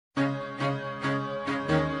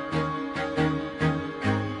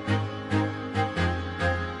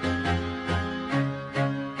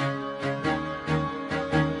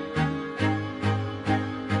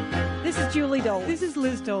Julie Dolan. This is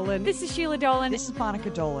Liz Dolan. This is Sheila Dolan. This is Monica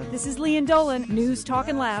Dolan. This is Leanne Dolan. News, talk,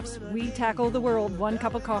 and laughs. We tackle the world one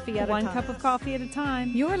cup of coffee at a time. One cup of coffee at a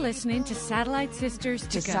time. You're listening to Satellite Sisters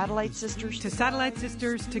to Go. Satellite Sisters to Satellite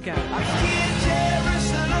Sisters to Go. We're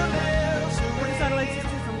the Satellite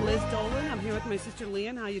Sisters from Liz Dolan. I'm here with my sister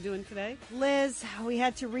Leanne. How you doing today? Liz, we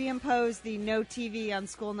had to reimpose the no TV on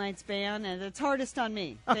school nights ban, and it's hardest on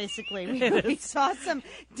me, basically. We saw some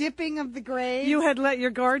dipping of the grades. You had let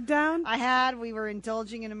your guard down? I had. We were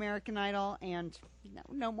indulging in American Idol, and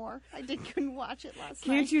no more. I couldn't watch it last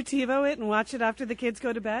night. Can't you TiVo it and watch it after the kids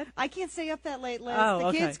go to bed? I can't stay up that late, Liz.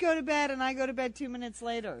 Oh, the kids go to bed, and I go to bed 2 minutes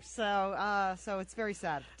later. So it's very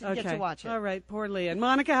sad. Didn't get to watch it. All right, poor Leanne.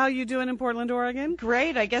 Monica, how you doing in Portland, Oregon?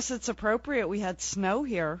 Great. I guess it's appropriate. We had snow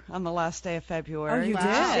here on the last day of February. Oh, you did? did?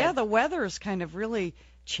 Yeah, the weather has kind of really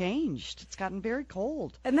changed. It's gotten very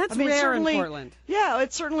cold. And that's rare in Portland. Yeah,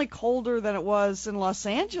 it's certainly colder than it was in Los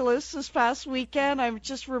Angeles this past weekend. I'm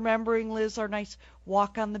just remembering, Liz, our nice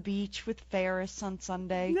walk on the beach with Ferris on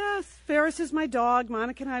Sunday. Yes, Ferris is my dog.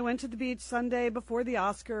 Monica and I went to the beach Sunday before the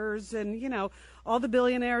Oscars, and, all the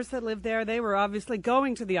billionaires that live there, they were obviously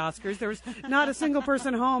going to the Oscars. There was not a single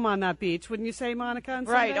person home on that beach, wouldn't you say, Monica, on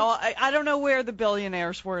Sunday? Right. I don't know where the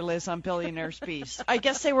billionaires were, Liz, on Billionaires Beach. I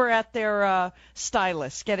guess they were at their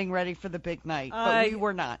stylist getting ready for the big night, but we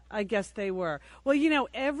were not. I guess they were. Well,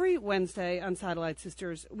 every Wednesday on Satellite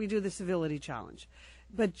Sisters, we do the Civility Challenge.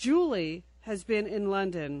 But Julie has been in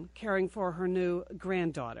London caring for her new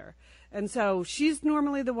granddaughter. And so she's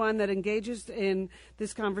normally the one that engages in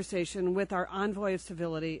this conversation with our envoy of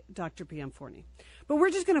civility, Dr. P.M. Forney. But we're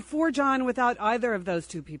just going to forge on without either of those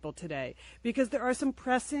two people today because there are some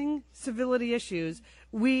pressing civility issues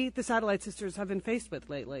we, the Satellite Sisters, have been faced with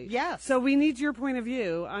lately. Yes. So we need your point of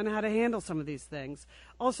view on how to handle some of these things.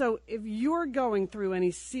 Also, if you're going through any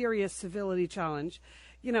serious civility challenge,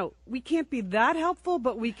 we can't be that helpful,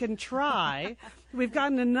 but we can try. We've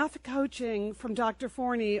gotten enough coaching from Dr.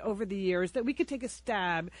 Forney over the years that we could take a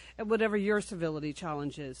stab at whatever your civility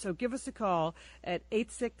challenge is. So give us a call at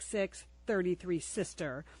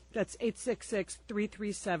 866-33-SISTER. That's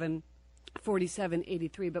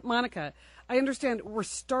 866-337-4783. But, Monica, I understand we're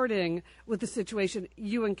starting with the situation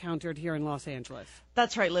you encountered here in Los Angeles.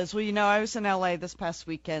 That's right, Liz. Well, I was in L.A. this past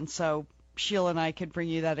weekend, so Sheila and I could bring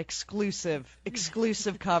you that exclusive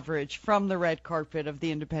coverage from the red carpet of the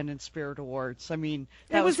Independent Spirit Awards. I mean,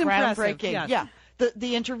 that was groundbreaking. Yes. Yeah,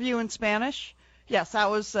 the interview in Spanish. Yes, that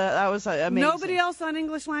was amazing. Nobody else on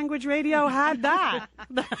English language radio had that.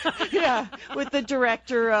 Yeah, with the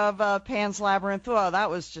director of Pan's Labyrinth. Oh, that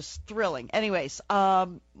was just thrilling. Anyways,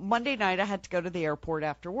 Monday night I had to go to the airport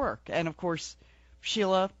after work, and of course,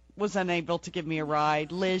 Sheila was unable to give me a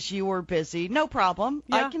ride. Liz, you were busy. No problem.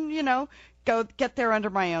 Yeah. I can, go get there under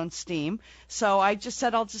my own steam. So I just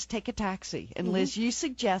said I'll just take a taxi. And Liz, you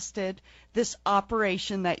suggested this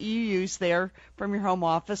operation that you use there from your home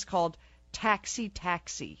office called Taxi.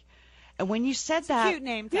 And when you said that, cute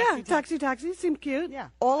name. Taxi seemed cute. Yeah.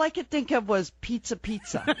 all I could think of was pizza.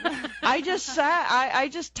 I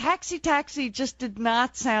just taxi just did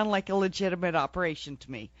not sound like a legitimate operation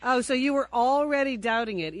to me. Oh, so you were already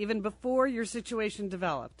doubting it even before your situation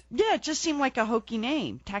developed. Yeah, it just seemed like a hokey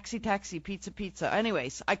name. Taxi, pizza.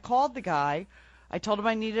 Anyways, I called the guy. I told him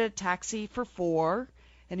I needed a taxi for 4.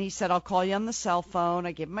 And he said, I'll call you on the cell phone.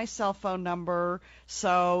 I gave him my cell phone number.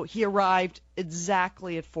 So he arrived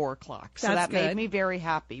exactly at 4 o'clock. So That's that made good. me very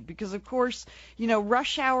happy because, of course,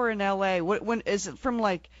 rush hour in L.A., when is it from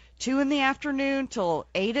like 2 in the afternoon till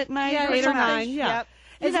 8 at night? Yeah, 8 or 9, yeah. Yep.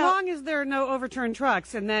 As long as there are no overturned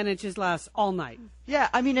trucks, and then it just lasts all night. Yeah,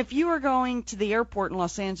 I mean, if you are going to the airport in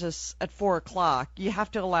Los Angeles at 4 o'clock, you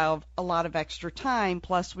have to allow a lot of extra time.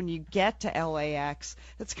 Plus, when you get to LAX,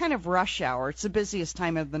 it's kind of rush hour. It's the busiest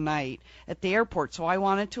time of the night at the airport, so I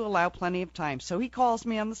wanted to allow plenty of time. So he calls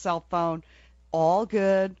me on the cell phone. All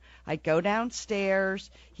good. I go downstairs.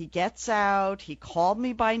 He gets out. He called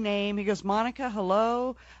me by name. He goes, Monica,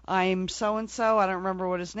 hello. I'm so-and-so. I don't remember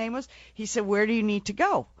what his name was. He said, where do you need to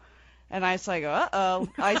go? And I was like, uh-oh.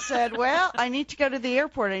 I said, well, I need to go to the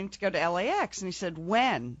airport. I need to go to LAX. And he said,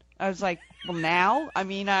 when? I was like, well, now? I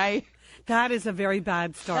mean, That is a very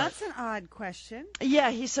bad start. That's an odd question.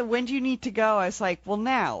 Yeah, he said, when do you need to go? I was like, well,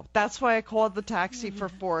 now. That's why I called the taxi for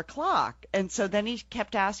 4 o'clock. And so then he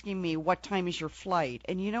kept asking me, what time is your flight?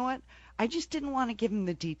 And you know what? I just didn't want to give him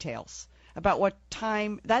the details. about what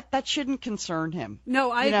time, that shouldn't concern him.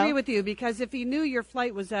 No, I You agree know? with you, because if he knew your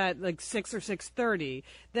flight was at like 6 or 6:30,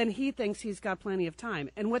 then he thinks he's got plenty of time.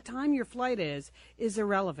 And what time your flight is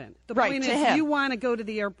irrelevant. The Right, point to is him. you want to go to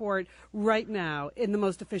the airport right now in the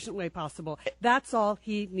most efficient way possible. That's all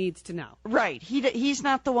he needs to know. Right. He's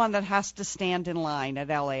not the one that has to stand in line at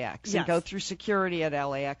LAX and Yes. go through security at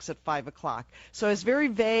LAX at 5 o'clock. So I was very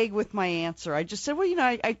vague with my answer. I just said, well,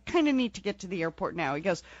 I kind of need to get to the airport now. He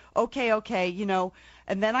goes, okay,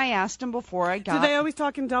 and then I asked him before I got. Do they always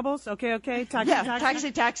talk in doubles? Okay, taxi, Yeah,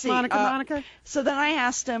 taxi. taxi. Monica. So then I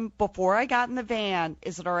asked him before I got in the van,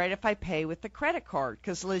 is it all right if I pay with the credit card?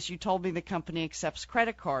 Because, Liz, you told me the company accepts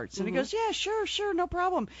credit cards. And he goes, yeah, sure, no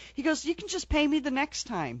problem. He goes, you can just pay me the next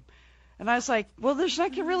time. And I was like, well, there's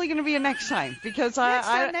not really going to be a next time because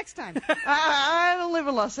Next time. I don't live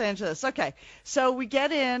in Los Angeles. Okay. So we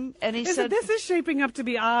get in, and he said, This is shaping up to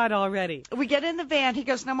be odd already. we get in the van. He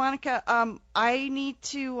goes, now, Monica, I need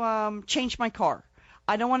to change my car.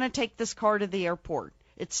 I don't want to take this car to the airport.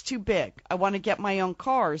 It's too big. I want to get my own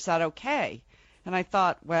car. Is that okay? And I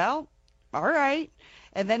thought, well, all right.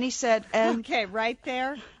 And then he said, and Okay, right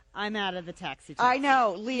there, I'm out of the taxi. I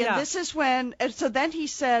know, Leah, Yeah. this is when, and so then he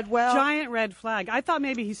said, well, Giant red flag. I thought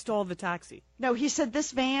maybe he stole the taxi. no, he said,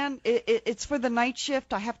 this van, it's for the night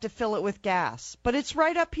shift. I have to fill it with gas. But it's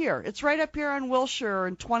right up here. It's right up here on Wilshire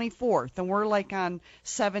and 24th, and we're like on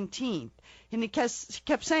 17th. And he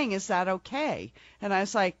kept saying, is that okay? And I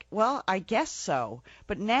was like, well, I guess so.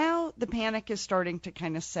 But now the panic is starting to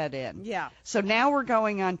kind of set in. Yeah. So now we're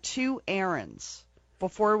going on 2 errands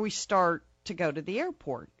before we start to go to the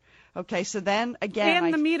airport. Okay, so then again,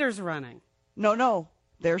 And the meter's running. No,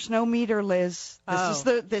 there's no meter, Liz.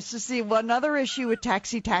 This is the another issue with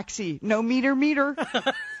taxi. No meter.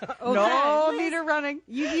 No Liz, meter running.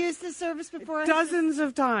 You've used this service before? Dozens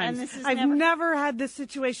of times. And this is I've never- never had this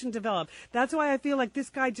situation develop. That's why I feel like this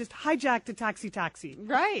guy just hijacked a taxi.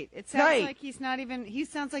 Right. It sounds Right. like he's not even, he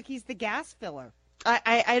sounds like he's the gas filler.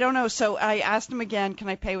 I don't know. So I asked him again, can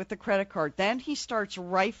I pay with the credit card? Then he starts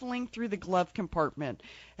rifling through the glove compartment.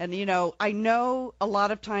 And, I know a lot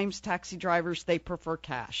of times taxi drivers, they prefer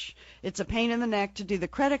cash. It's a pain in the neck to do the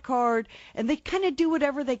credit card, and they kind of do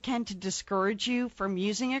whatever they can to discourage you from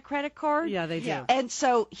using a credit card. Yeah, they do. Yeah. And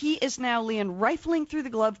so he is now, Leon, rifling through the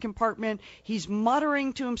glove compartment. He's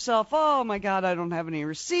muttering to himself, oh, my God, I don't have any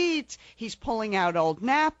receipts. He's pulling out old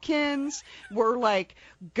napkins. We're, like,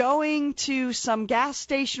 going to some gas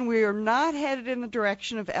station. We are not headed in the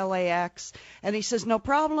direction of LAX. And he says, no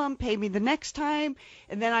problem, pay me the next time.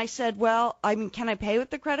 And then I said, well, can I pay with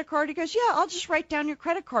the credit card? He goes, yeah, I'll just write down your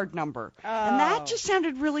credit card number. And that just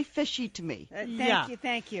sounded really fishy to me.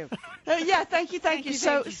 Thank you. Yeah, thank you.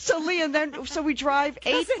 So Leon, so we drive 8.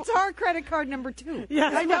 Because it's our credit card number 2.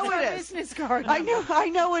 Yes. I know It's our it is. business card. I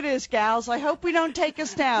know it is, gals. I hope we don't take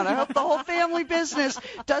us down. I hope the whole family business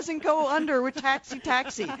doesn't go under with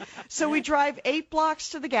taxi. So we drive 8 blocks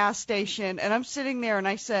to the gas station, and I'm sitting there, and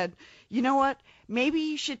I said, you know what? Maybe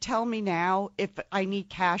you should tell me now if I need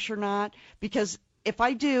cash or not, because if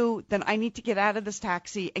I do, then I need to get out of this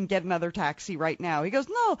taxi and get another taxi right now. He goes,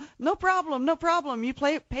 no problem. You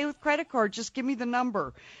pay with credit card. Just give me the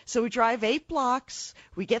number. So we drive 8 blocks.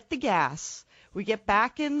 We get the gas. We get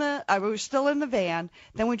back we were still in the van.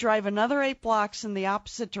 Then we drive another 8 blocks in the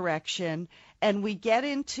opposite direction, and we get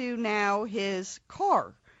into now his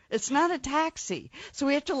car. It's not a taxi. So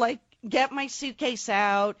we have to, get my suitcase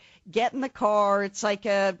out, get in the car. It's like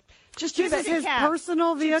This is his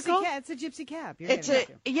personal vehicle? It's a gypsy cab.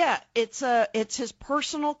 It's his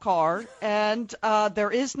personal car, and there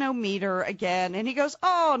is no meter again. And he goes,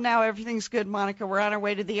 oh, now everything's good, Monica. We're on our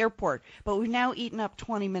way to the airport. But we've now eaten up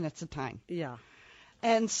 20 minutes of time. Yeah.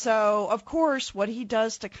 And so, of course, what he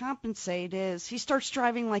does to compensate is he starts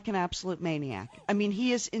driving like an absolute maniac. I mean,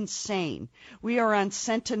 he is insane. We are on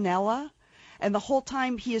Centinela. And the whole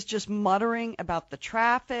time he is just muttering about the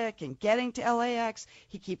traffic and getting to LAX.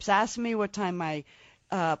 He keeps asking me what time my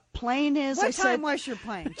plane is. What time was your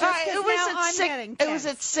plane? Just 'cause it was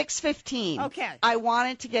at 6:15. Okay. I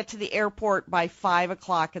wanted to get to the airport by 5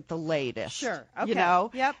 o'clock at the latest. Sure. Okay.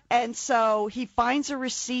 Yep. And so he finds a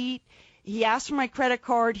receipt. He asks for my credit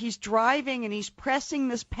card. He's driving, and he's pressing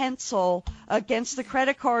this pencil against the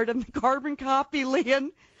credit card and the carbon copy,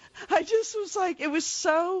 Leon. I just was like, it was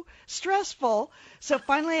so stressful. So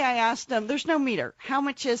finally I asked him, there's no meter. How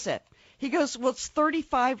much is it? He goes, well, it's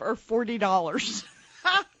 $35 or $40.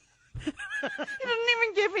 He didn't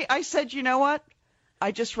even give me. I said, you know what?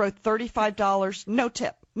 I just wrote $35, no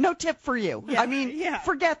tip. No tip for you. Yeah, I mean, yeah.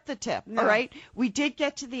 forget the tip, No. all right? We did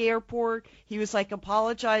get to the airport. He was like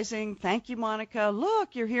apologizing. Thank you, Monica.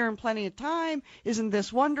 Look, you're here in plenty of time. Isn't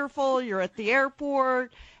this wonderful? You're at the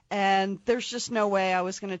airport. And there's just no way I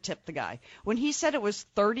was going to tip the guy. When he said it was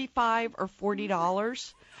 $35 or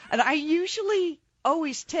 $40, and I usually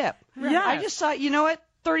always tip. Yes. I just thought, you know what?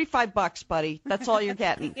 $35, buddy. That's all you're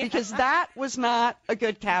getting. Because that was not a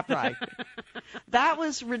good cab ride. That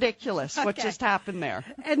was ridiculous what just happened there.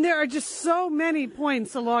 And there are just so many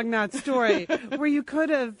points along that story where you could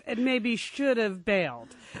have and maybe should have bailed.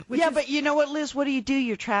 But you know what, Liz? What do?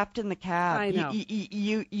 You're trapped in the cab. I know.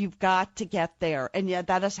 You've got to get there. And yeah,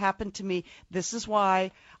 that has happened to me. This is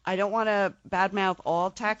why I don't want to badmouth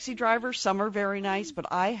all taxi drivers. Some are very nice, but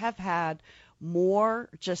I have had more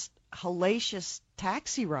just hellacious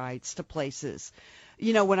taxi rides to places.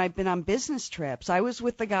 You know, when I've been on business trips, I was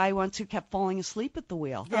with the guy once who kept falling asleep at the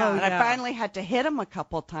wheel. Yeah. And Oh, yeah. I finally had to hit him a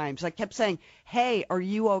couple of times. I kept saying, hey, are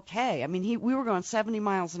you okay? I mean, we were going 70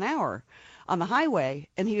 miles an hour on the highway,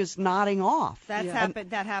 and he was nodding off. That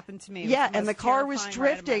happened to me. It was Yeah, the and the most car was terrifying ride of my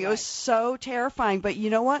drifting. It was life. so terrifying. But you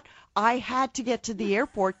know what? I had to get to the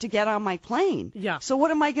airport to get on my plane. Yeah. So what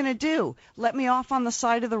am I going to do? Let me off on the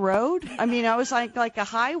side of the road? I mean, I was like a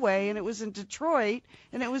highway, and it was in Detroit,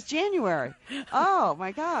 and it was January. Oh,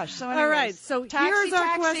 my gosh. So anyways, All right, so here's our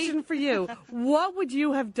taxi. question for you. What would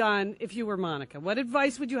you have done if you were Monica? What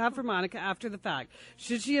advice would you have for Monica after the fact?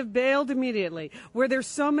 Should she have bailed immediately? Were there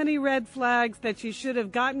so many red flags that she should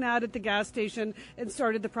have gotten out at the gas station and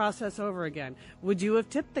started the process over again? Would you have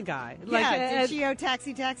tipped the guy? Did she owe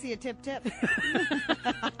taxi a tip?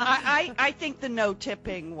 I think the no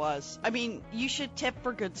tipping was. I mean, you should tip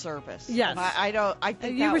for good service. Yes. And I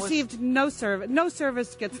think you that received no service. No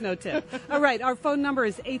service gets no tip. All right, our phone number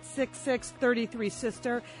is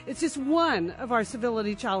 866-33-SISTER. It's just one of our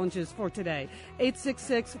civility challenges for today.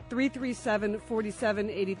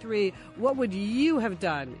 866-337-4783. What would you have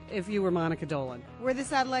done if you were Monica Dolan? We're the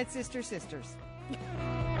Satellite Sisters.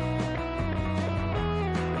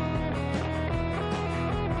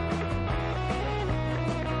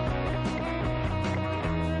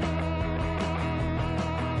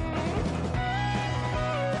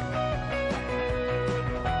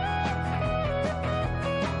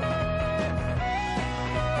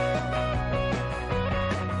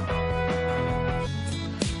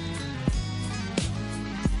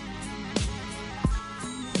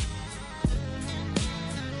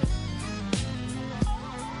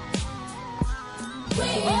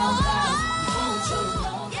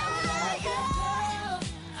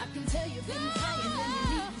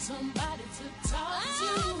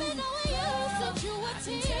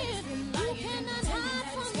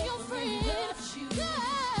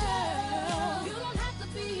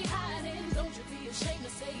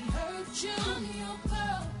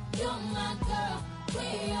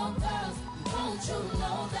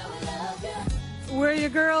 We're your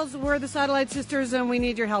girls, we're the Satellite Sisters, and we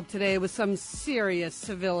need your help today with some serious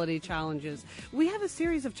civility challenges. We have a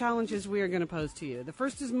series of challenges we are going to pose to you. The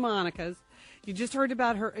first is Monica's. You just heard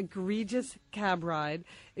about her egregious cab ride.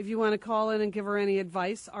 If you want to call in and give her any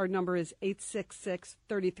advice, our number is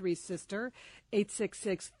 866-33-SISTER,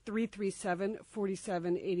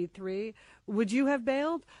 866-337-4783. Would you have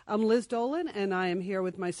bailed? I'm Liz Dolan, and I am here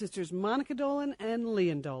with my sisters Monica Dolan and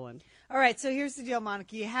Leanne Dolan. All right, so here's the deal,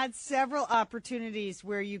 Monica. You had several opportunities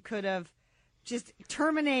where you could have just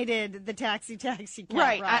terminated the taxi cab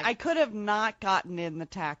Right. ride. I could have not gotten in the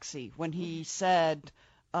taxi when he said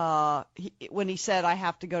I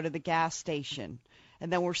have to go to the gas station.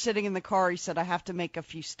 And then we're sitting in the car. He said, I have to make a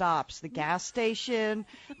few stops. The gas station.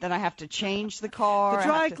 Then I have to change the car. The I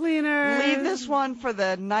dry have to cleaner. Leave this one for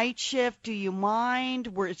the night shift. Do you mind?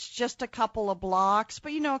 Where it's just a couple of blocks.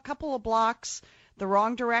 But, a couple of blocks the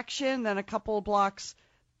wrong direction, then a couple of blocks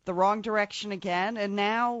the wrong direction again. And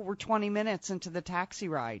now we're 20 minutes into the taxi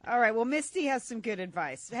ride. All right, well, Misty has some good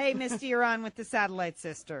advice. Hey, Misty, you're on with the Satellite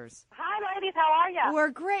Sisters. Hi, ladies. How are you? We're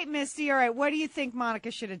great, Misty. All right, what do you think Monica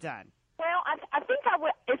should have done? Well, I think I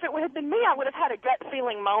would. If it had been me, I would have had a gut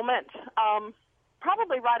feeling moment.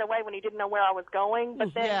 Probably right away when he didn't know where I was going,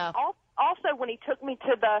 but then also when he took me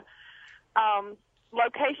to the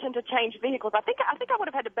location to change vehicles. I think I would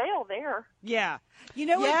have had to bail there. Yeah. You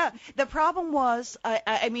know what? Yeah. The problem was,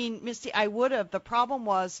 I mean, Misty, I would have. The problem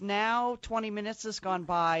was now 20 minutes has gone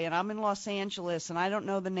by, and I'm in Los Angeles, and I don't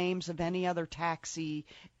know the names of any other taxi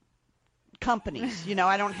companies.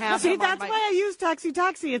 I don't have See, them that's on why I use Taxi.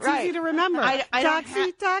 It's Right. easy to remember.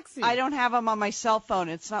 Taxi. I don't have them on my cell phone.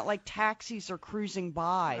 It's not like taxis are cruising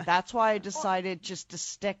by. That's why I decided just to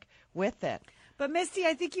stick with it. But, Misty,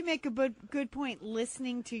 I think you make a good point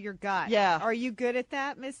listening to your gut. Yeah. Are you good at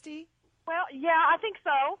that, Misty? Well, yeah, I think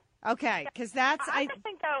so. Okay, because that's... I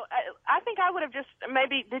think, though, I think I would have just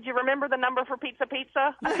maybe, did you remember the number for Pizza?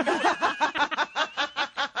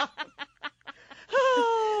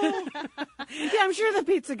 Yeah, I'm sure the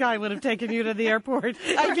pizza guy would have taken you to the airport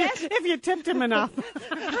if you tipped him enough. For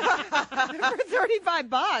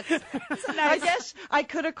 $35. I guess I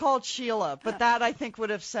could have called Sheila, but that I think would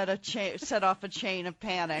have set off a chain of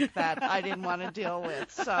panic that I didn't want to deal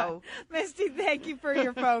with. So, Misty, thank you for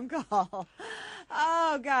your phone call.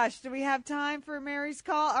 Oh, gosh. Do we have time for Mary's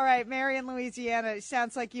call? All right, Mary in Louisiana, it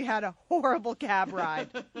sounds like you had a horrible cab ride.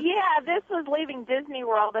 Yeah, this was leaving Disney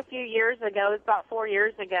World a few years ago. It was about 4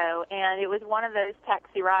 years ago, and it was one of those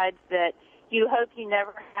taxi rides that you hope you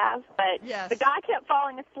never have, but the guy kept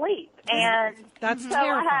falling asleep. And That's so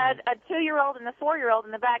terrifying. I had a 2-year-old and a 4-year-old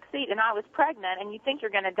in the back seat, and I was pregnant, and you think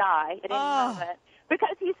you're going to die at any moment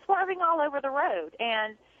because he's swerving all over the road.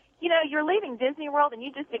 And you know, you're leaving Disney World, and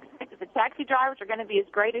you just expect that the taxi drivers are going to be as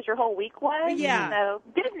great as your whole week was. Yeah. So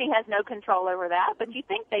Disney has no control over that, but you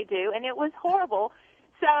think they do, and it was horrible.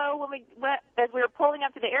 So when we went, as we were pulling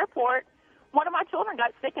up to the airport, one of my children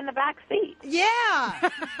got sick in the back seat. Yeah.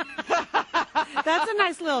 That's a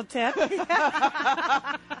nice little tip.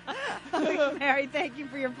 Mary, thank you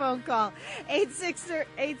for your phone call.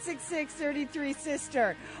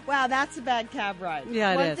 866-33-SISTER. Wow, that's a bad cab ride.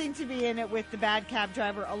 Yeah, it One is. thing to be in it with the bad cab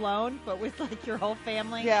driver alone, but with like your whole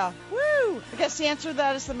family. yeah. Woo! I guess the answer to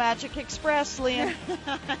that is the Magic Express, Liam.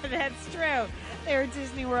 That's true. They're at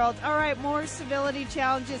Disney World. All right, more civility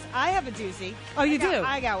challenges. I have a doozy. Oh, you do?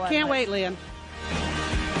 I got one. Can't wait, Liam.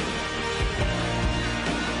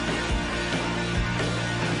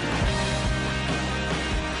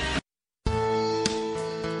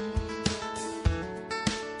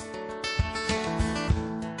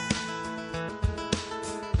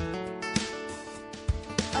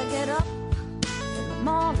 I get up in the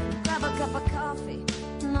morning, grab a cup of coffee,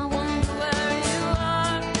 and I wonder where you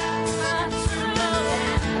are. My true love,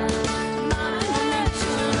 not in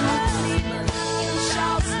Richmond or Cleveland, in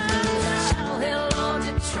Charleston, Chapel Hill or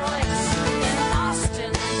Detroit, in Austin,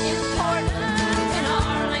 in Portland, in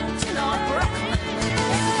Arlington or Brooklyn, in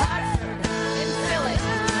Hartford, in Philly,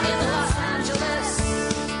 in Los Angeles,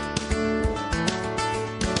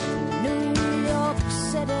 New York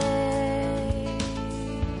City.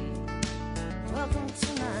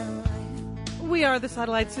 We are the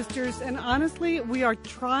Satellite Sisters, and honestly, we are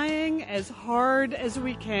trying as hard as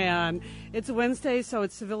we can. It's Wednesday, so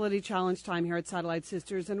it's Civility Challenge time here at Satellite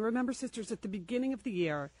Sisters. And remember, sisters, at the beginning of the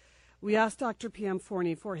year, we asked Dr. P.M.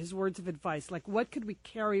 Forney for his words of advice, like what could we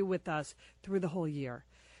carry with us through the whole year?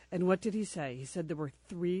 And what did he say? He said there were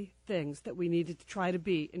 3 things that we needed to try to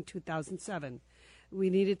be in 2007. We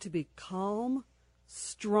needed to be calm,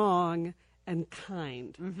 strong, and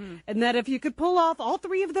kind. Mm-hmm. And that if you could pull off all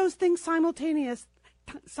 3 of those things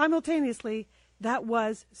simultaneously, that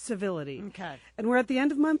was civility. Okay. And we're at the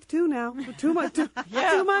end of month 2 now. 2 months in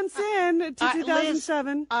to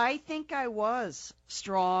 2007. Liz, I think I was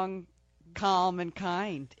strong, calm, and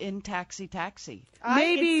kind in Taxi.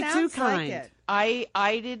 Maybe it sounds too kind. Like it.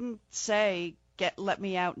 I didn't say let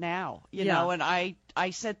me out now, you know, and I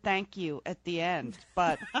said thank you at the end,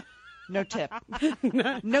 but no tip.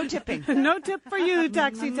 No tipping. No tip for you,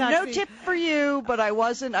 taxi. No tip for you, but I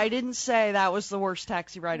didn't say that was the worst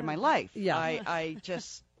taxi ride of my life. Yeah. I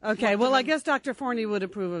just... Okay, well, I guess Dr. Forney would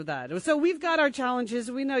approve of that. So we've got our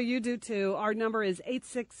challenges. We know you do, too. Our number is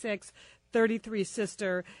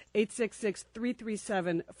 866-33-SISTER,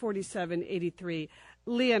 866-337-4783.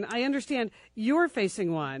 Leon, I understand you're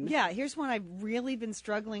facing one. Yeah, here's one I've really been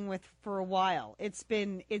struggling with for a while. It's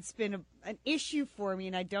been an issue for me,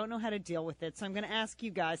 and I don't know how to deal with it. So I'm going to ask you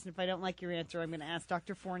guys, and if I don't like your answer, I'm going to ask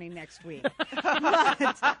Dr. Forney next week.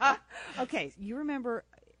 Okay, you remember,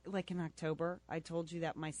 like in October, I told you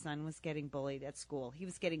that my son was getting bullied at school. He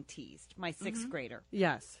was getting teased, my 6th grader.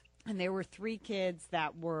 Yes. And there were 3 kids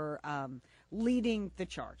that were leading the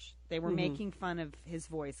charge. They were making fun of his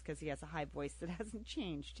voice because he has a high voice that hasn't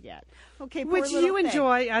changed yet. Okay, poor Which little you thing.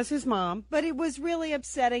 enjoy as his mom. But it was really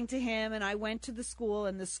upsetting to him, and I went to the school,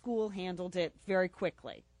 and the school handled it very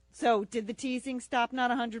quickly. So did the teasing stop?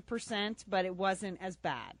 Not 100%, but it wasn't as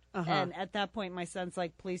bad. And at that point, my son's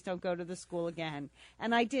like, please don't go to the school again.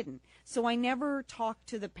 And I didn't. So I never talked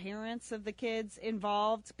to the parents of the kids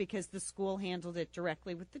involved because the school handled it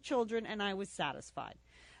directly with the children, and I was satisfied.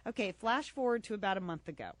 Okay, flash forward to about a month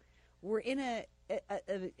ago. we're in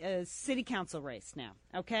a city council race now,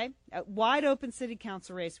 okay? A wide open city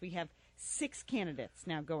council race. We have 6 candidates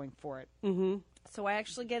now going for it. Mm-hmm. So I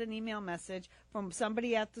actually get an email message from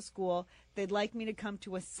somebody at the school. They'd like me to come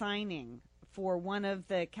to a signing for one of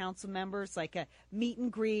the council members, like a meet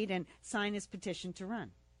and greet, and sign his petition to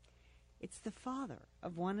run. It's the father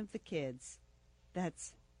of one of the kids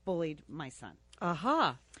that's bullied my son.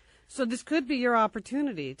 Aha. So this could be your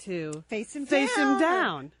opportunity to face him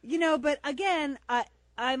down. You know, but again,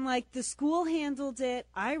 I'm like, the school handled it.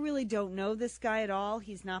 I really don't know this guy at all.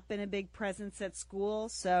 He's not been a big presence at school.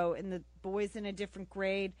 So, and the boy's in a different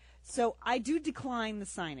grade. So I do decline the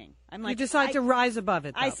signing. I'm like, you decide to rise above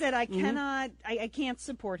it, though. I said I cannot, I can't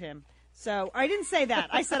support him. So I didn't say that.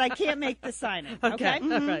 I said I can't make the signing. Okay?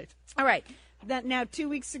 All right. All right. That now 2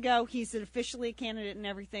 weeks ago, he's officially a candidate and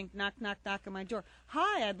everything. Knock, knock, knock on my door.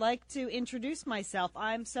 Hi, I'd like to introduce myself.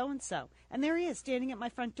 I'm so-and-so. And there he is, standing at my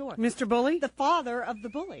front door. Mr. Bully? The father of the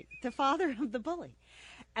bully. The father of the bully.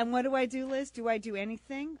 And what do I do, Liz? Do I do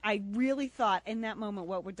anything? I really thought in that moment,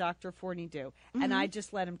 what would Dr. Forney do? Mm-hmm. And I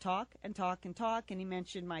just let him talk and talk and talk. And he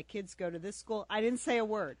mentioned my kids go to this school. I didn't say a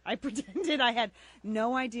word. I pretended I had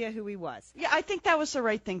no idea who he was. Yeah, I think that was the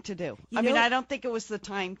right thing to do. I mean, I don't think it was the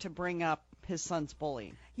time to bring up his son's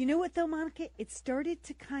bullying. You know what, though, Monica? It started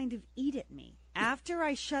to kind of eat at me after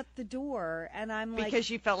I shut the door, and I'm like... Because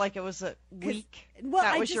you felt like it was a week? Well,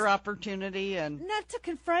 that was your opportunity? And not to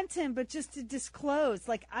confront him, but just to disclose.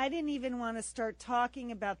 Like, I didn't even want to start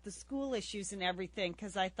talking about the school issues and everything,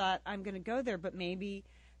 because I thought, I'm going to go there, but maybe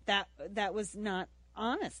that was not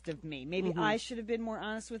honest of me. Maybe I should have been more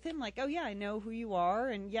honest with him, like, oh yeah, I know who you are,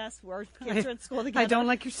 and yes, our kids are at school together. I don't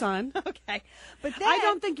like your son. Okay, but then I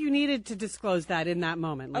don't think you needed to disclose that in that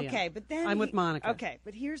moment, Leah. Okay, but then I'm with Monica. Okay,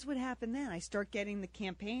 but here's what happened then. I start getting the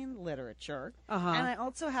campaign literature, and I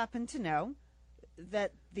also happen to know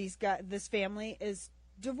that this family is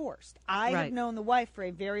divorced. I have known the wife for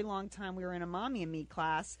a very long time. We were in a mommy and me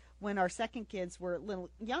class when our second kids were little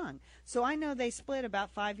young, so I know they split about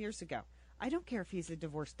 5 years ago. I don't care if he's a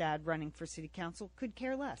divorced dad running for city council. Could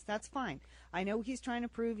care less. That's fine. I know he's trying to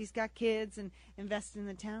prove he's got kids and invest in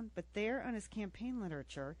the town, but there on his campaign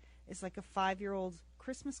literature is like a 5-year-old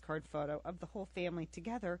Christmas card photo of the whole family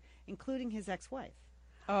together, including his ex-wife.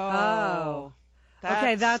 Oh.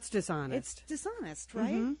 Okay, that's dishonest. It's dishonest,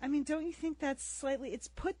 right? Mm-hmm. I mean, don't you think that's slightly... It's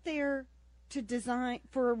put there to design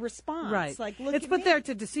for a response. Right. Like, look it's at put me. there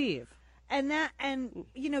to deceive. And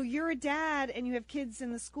you know, you're a dad and you have kids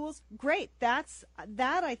in the schools. Great. That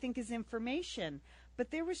I think is information.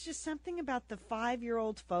 But there was just something about the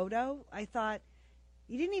 5-year-old photo. I thought,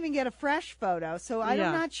 you didn't even get a fresh photo. So I'm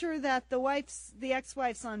not sure that the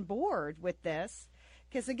ex-wife's on board with this.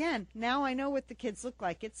 Because, again, now I know what the kids look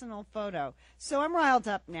like. It's an old photo. So I'm riled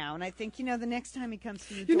up now. And I think, you know, the next time he comes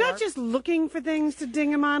to the door... You're not just looking for things to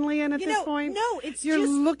ding him on, Leanne, at this point? No, it's You're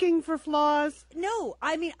looking for flaws? No,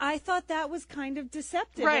 I mean, I thought that was kind of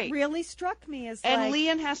deceptive. Right. It really struck me as And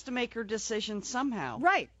Leanne has to make her decision somehow.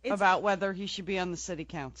 Right. About whether he should be on the city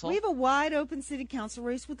council. We have a wide open city council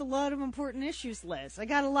race with a lot of important issues, Liz. I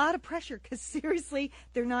got a lot of pressure because, seriously,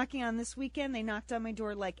 they're knocking on this weekend. They knocked on my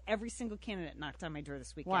door like every single candidate knocked on my door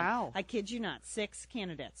this weekend. Wow. I kid you not, 6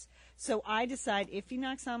 candidates. So I decide if he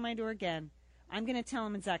knocks on my door again, I'm going to tell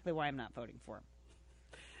him exactly why I'm not voting for him.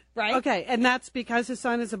 Right? Okay, and that's because his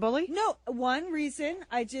son is a bully? No, one reason,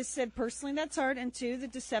 I just said personally that's hard, and 2, the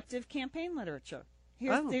deceptive campaign literature.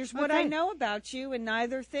 Here's what I know about you, and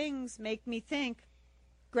neither things make me think,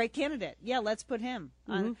 great candidate. Yeah, let's put him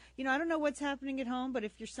on. You know, I don't know what's happening at home, but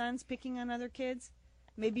if your son's picking on other kids,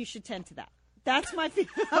 maybe you should tend to that. That's my feeling.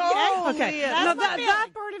 Okay. That's my feeling. That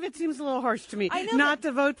part of it seems a little harsh to me. I know not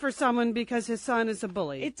to vote for someone because his son is a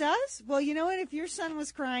bully. It does? Well, you know what? If your son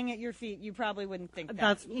was crying at your feet, you probably wouldn't think that.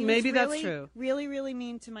 That's true. Really, really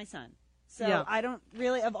mean to my son. So yeah. I don't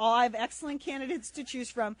really, I have excellent candidates to choose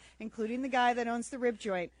from, including the guy that owns the rib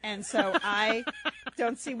joint. And so I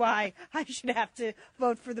don't see why I should have to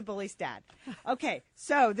vote for the bully's dad. Okay,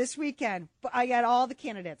 so this weekend, I got all the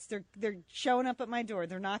candidates. They're showing up at my door.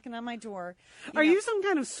 They're knocking on my door. Are you some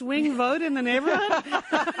kind of swing vote in the neighborhood?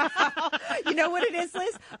 You know what it is,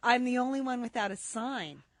 Liz? I'm the only one without a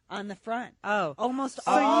sign on the front. Oh.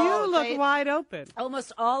 So you look wide open.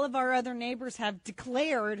 Almost all of our other neighbors have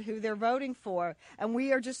declared who they're voting for, and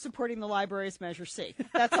we are just supporting the library's Measure C.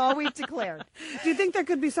 That's all we've declared. Do you think there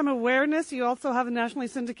could be some awareness? You also have a nationally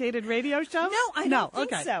syndicated radio show? No, I don't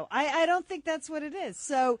think so. I don't think that's what it is.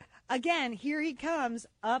 So, again, here he comes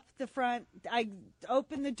up the front. I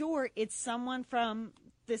open the door. It's someone from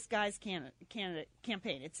this guy's candidate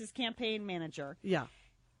campaign. It's his campaign manager. Yeah.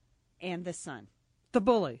 And the son. The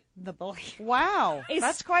bully. The bully. Wow. Is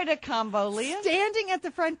That's quite a combo, Leah. standing at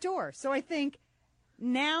the front door. So I think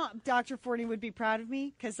now Dr. Forney would be proud of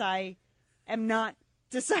me because I am not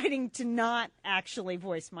deciding to not actually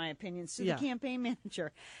voice my opinions to the campaign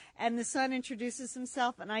manager. And the son introduces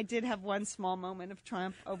himself, and I did have one small moment of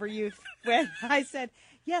triumph over youth when I said,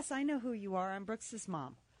 yes, I know who you are. I'm Brooks's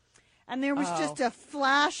mom. And there was just a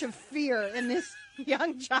flash of fear in this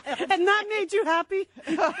young child. And that made you happy?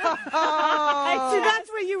 See, that's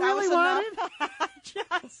what you really wanted?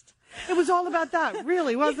 It was all about that,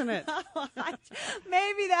 really, wasn't it?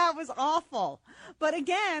 Maybe that was awful. But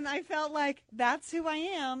again, I felt like that's who I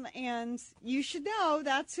am, and you should know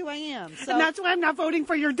that's who I am. So, and that's why I'm not voting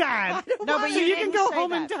for your dad. No, but you can go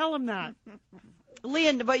home that. and tell him that.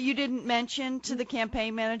 Leah, but you didn't mention to the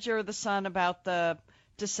campaign manager or the son about the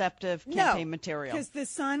deceptive campaign material. Because the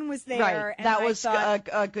son was there. Right. And that I was thought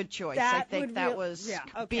a good choice. I think that was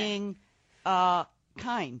being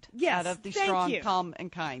kind. Yes, Out of the thank strong, you. calm, and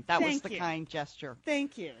kind. That was Thank the you. kind gesture.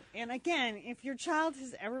 Thank you. And again, if your child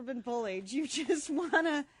has ever been bullied, you just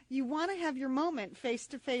wanna have your moment face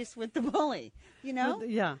to face with the bully. You know?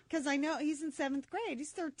 Yeah. Because I know he's in 7th grade.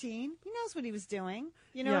 He's 13. He knows what he was doing.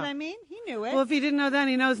 You know what I mean? He knew it. Well, if he didn't know then,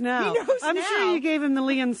 he knows now. He knows I'm now. sure you gave him the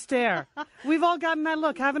Leon stare. We've all gotten that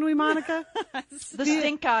look, haven't we, Monica? The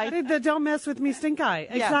stink eye. The don't mess with me stink eye.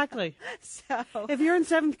 Yeah. Exactly. So If you're in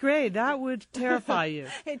 7th grade, that would terrify you.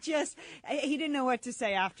 he didn't know what to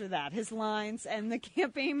say after that. His lines, and the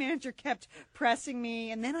campaign manager kept pressing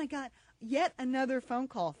me, and then I got yet another phone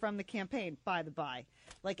call from the campaign, by the by,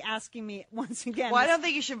 like asking me once again. Well, I don't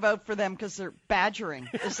think you should vote for them because they're badgering.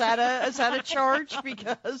 Is that a charge?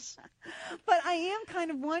 Because. But I am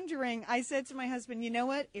kind of wondering. I said to my husband, you know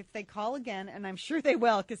what? If they call again, and I'm sure they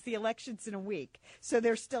will, because the election's in a week, so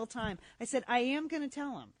there's still time. I said I am going to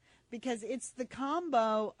tell them because it's the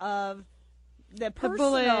combo of the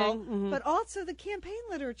personal, but also the campaign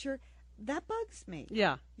literature that bugs me.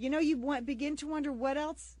 Yeah. You know, you begin to wonder what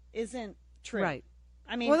else isn't true. Right.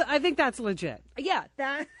 I mean, Well, I think that's legit. yeah,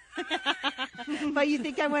 that. But you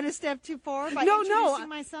think I went a step too far by No, introducing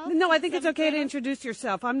myself? No, I think it's Seventh okay to grader? introduce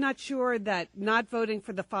yourself. I'm not sure that not voting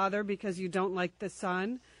for the father because you don't like the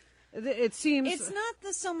son, it seems. It's not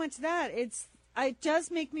so much that. It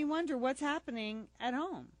does make me wonder what's happening at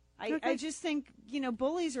home. I just think,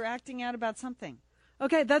 bullies are acting out about something.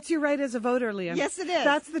 Okay, that's your right as a voter, Liam. Yes, it is.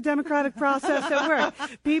 That's the democratic process at work.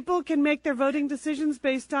 People can make their voting decisions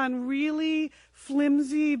based on really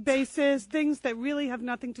flimsy basis, things that really have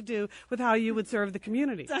nothing to do with how you would serve the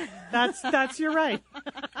community. That's your right.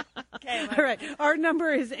 Okay. All right. Our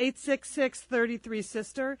number is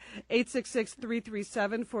 866-33-SISTER,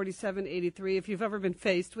 866-337-4783. If you've ever been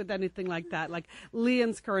faced with anything like that, like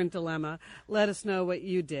Leon's current dilemma, let us know what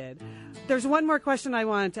you did. There's one more question I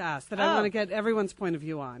wanted to ask that I want to get everyone's point of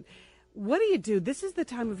view on. What do you do? This is the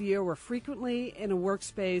time of year where frequently in a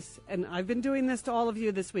workspace, and I've been doing this to all of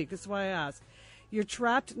you this week, this is why I ask, you're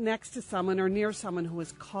trapped next to someone or near someone who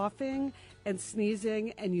is coughing and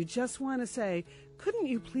sneezing, and you just want to say, couldn't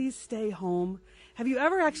you please stay home? Have you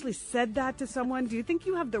ever actually said that to someone? Do you think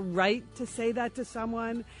you have the right to say that to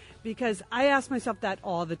someone? Because I ask myself that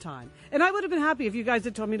all the time. And I would have been happy if you guys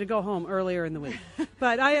had told me to go home earlier in the week.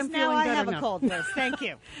 But I am feeling better now. Now I have a cold, Liz. Thank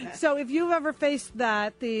you. So if you've ever faced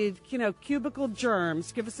that, the cubicle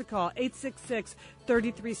germs, give us a call,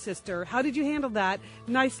 866-33-SISTER. How did you handle that?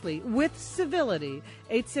 Nicely, with civility,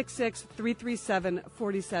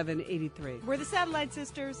 866-337-4783. We're the Satellite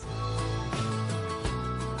Sisters.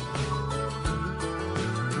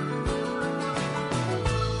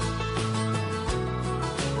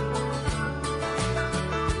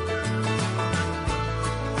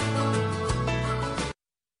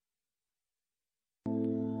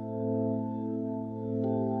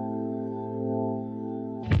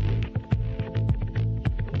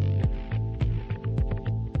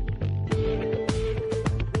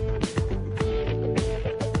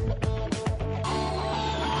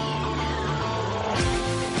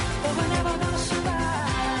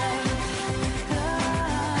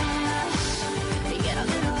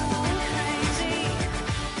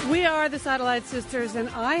 We are the Satellite Sisters, and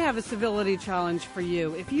I have a civility challenge for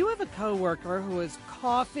you. If you have a coworker who is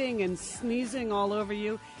coughing and sneezing all over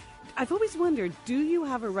you, I've always wondered, do you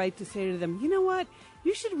have a right to say to them, you know what,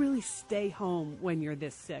 you should really stay home when you're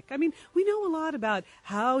this sick. I mean, we know a lot about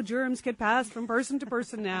how germs get passed from person to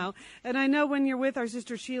person now. And I know when you're with our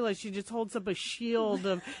sister Sheila, she just holds up a shield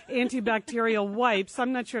of antibacterial wipes.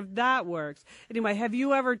 I'm not sure if that works. Anyway, have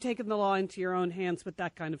you ever taken the law into your own hands with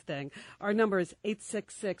that kind of thing? Our number is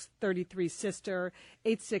 866-33-SISTER,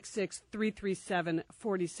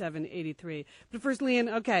 866-337-4783. But first,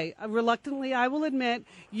 Leanne, okay, reluctantly, I will admit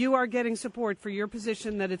you are getting support for your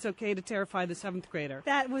position that it's okay to terrify the 7th grader.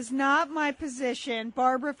 That was not my position.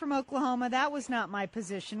 Barbara from Oklahoma, that was not my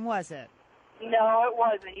position, was it? No, it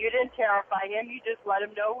wasn't. You didn't terrify him. You just let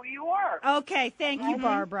him know who you were. Okay, thank you,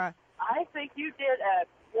 Barbara. I think you did a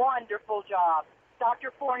wonderful job.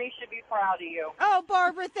 Dr. Forney should be proud of you. Oh,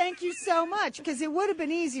 Barbara, thank you so much, because it would have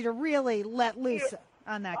been easy to really let loose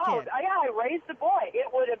on that kid. Oh, yeah, I raised the boy. It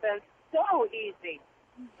would have been so easy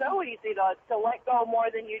to let go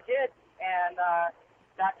more than you did, and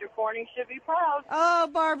Dr. Forney should be proud. Oh,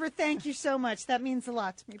 Barbara, thank you so much. That means a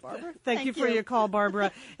lot to me, Barbara. Thank you for your call,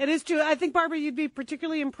 Barbara. It is true. I think, Barbara, you'd be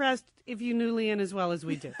particularly impressed if you knew Leanne as well as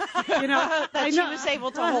we do. You know, that she was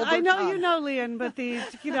able to hold her I know tongue. you know Leanne, but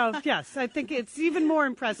yes, I think it's even more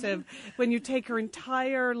impressive when you take her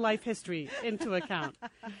entire life history into account.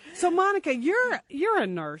 So, Monica, you're a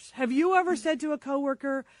nurse. Have you ever said to a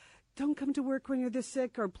coworker, "Don't come to work when you're this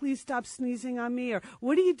sick," or "Please stop sneezing on me"? Or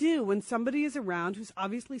what do you do when somebody is around who's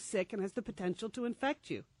obviously sick and has the potential to infect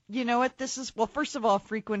you? You know what? Well, first of all,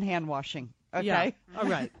 frequent hand washing. Okay. Yeah. All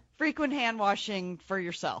right. Frequent hand washing for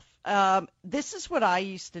yourself. This is what I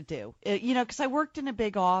used to do. Because I worked in a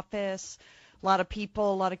big office, a lot of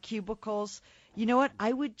people, a lot of cubicles. You know what?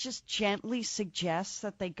 I would just gently suggest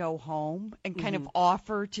that they go home and kind of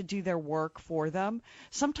offer to do their work for them.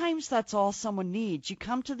 Sometimes that's all someone needs. You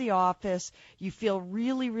come to the office, you feel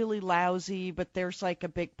really, really lousy, but there's like a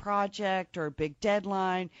big project or a big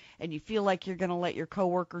deadline, and you feel like you're going to let your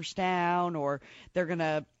coworkers down, or they're going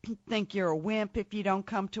to think you're a wimp if you don't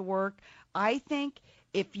come to work. I think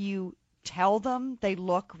if you tell them they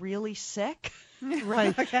look really sick,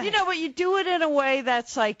 right? Okay. But you do it in a way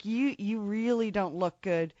that's like, you really don't look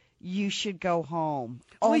good. You should go home.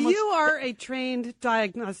 Well, you are a trained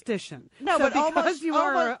diagnostician. No, so but because you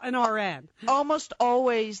are an RN. Almost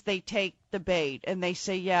always they take the bait and they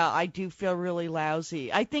say, yeah, I do feel really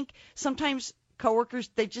lousy. I think sometimes coworkers,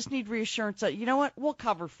 they just need reassurance that, you know what, we'll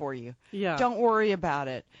cover for you. Yeah. Don't worry about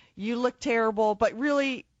it. You look terrible, but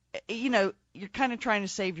really, you're kind of trying to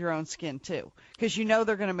save your own skin too, because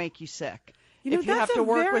they're going to make you sick. If you have to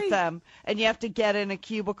work with them and you have to get in a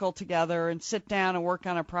cubicle together and sit down and work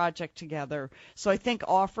on a project together. So I think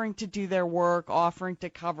offering to do their work, offering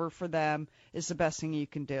to cover for them is the best thing you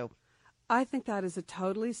can do. I think that is a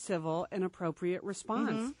totally civil and appropriate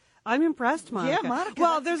response. Mm-hmm. I'm impressed, Monica. Yeah, Monica.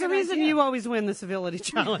 Well, there's a reason you always win the Civility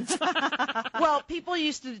Challenge. Well, people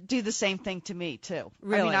used to do the same thing to me, too.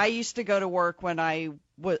 Really? I mean, I used to go to work when I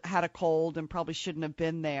had a cold and probably shouldn't have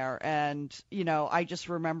been there. And, I just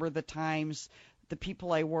remember the times the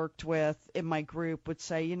people I worked with in my group would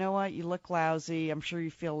say, you know what, you look lousy. I'm sure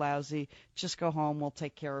you feel lousy. Just go home. We'll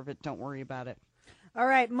take care of it. Don't worry about it. All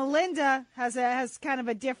right. Melinda has kind of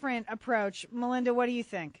a different approach. Melinda, what do you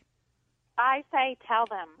think? I say tell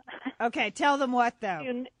them. Okay, tell them what, though?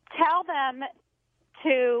 Tell them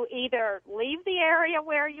to either leave the area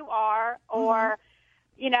where you are or,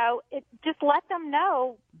 just let them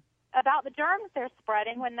know about the germs they're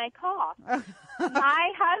spreading when they cough.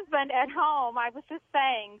 My husband at home, I was just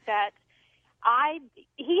saying that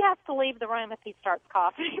he has to leave the room if he starts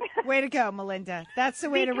coughing. Way to go, Melinda. That's the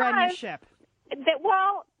way to run your ship.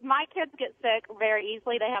 Well, my kids get sick very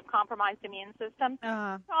easily. They have compromised immune systems.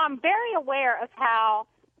 So I'm very aware of how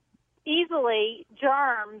easily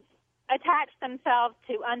germs attach themselves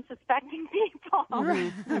to unsuspecting people.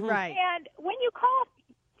 Right. And when you cough,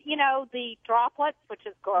 the droplets, which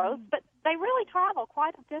is gross, but they really travel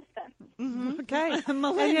quite a distance. Mm-hmm. Okay.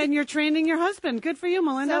 And you're training your husband. Good for you,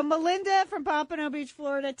 Melinda. So Melinda from Pompano Beach,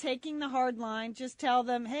 Florida, taking the hard line. Just tell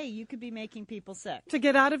them, hey, you could be making people sick. To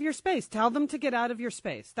get out of your space. Tell them to get out of your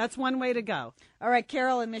space. That's one way to go. All right.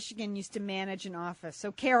 Carol in Michigan used to manage an office.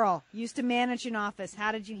 So, Carol, used to manage an office.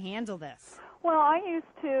 How did you handle this? Well, I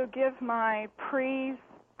used to give my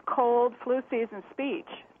pre-cold flu season speech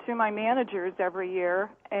to my managers every year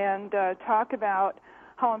and talk about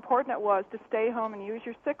how important it was to stay home and use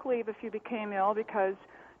your sick leave if you became ill, because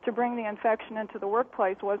to bring the infection into the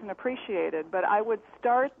workplace wasn't appreciated. But I would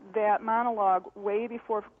start that monologue way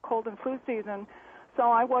before cold and flu season, so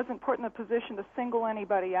I wasn't put in a position to single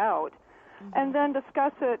anybody out. Mm-hmm. And then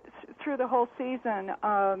discuss it through the whole season.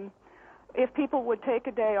 If people would take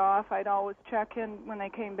a day off, I'd always check in when they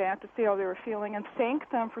came back to see how they were feeling and thank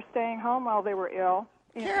them for staying home while they were ill.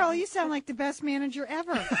 Carol, you sound like the best manager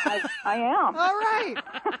ever. I am. All right.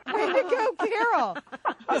 Way to go, Carol.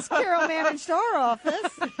 Miss Carol managed our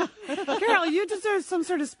office. Carol, you deserve some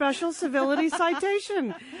sort of special civility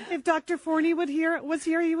citation. If Dr. Forney was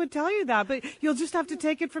here, he would tell you that. But you'll just have to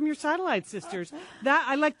take it from your satellite sisters. That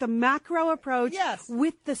I like the macro approach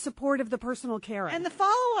with the support of the personal caring. And the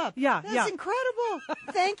follow-up. That's incredible.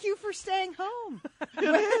 Thank you for staying home.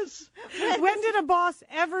 It is. When did a boss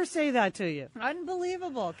ever say that to you?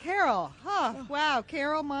 Unbelievable. Carol. Wow.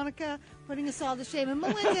 Carol, Monica, putting us all to shame. And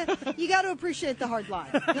Melinda, you got to appreciate the hard line.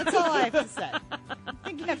 That's all I have to say. I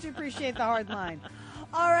think you have to appreciate the hard line.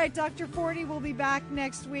 All right, Dr. Forney will be back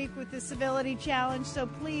next week with the Civility Challenge. So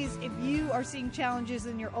please, if you are seeing challenges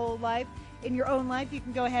in your own life, you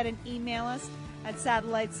can go ahead and email us at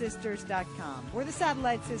satellitesisters.com. We're the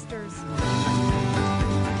Satellite Sisters.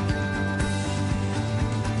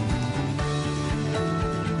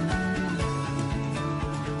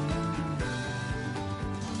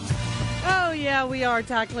 Oh, yeah, we are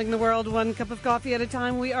tackling the world one cup of coffee at a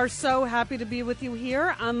time. We are so happy to be with you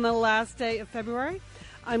here on the last day of February.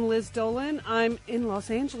 I'm Liz Dolan. I'm in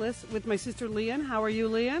Los Angeles with my sister Leanne. How are you,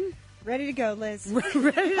 Leanne? Ready to go, Liz.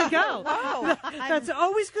 Ready to go. Wow. That's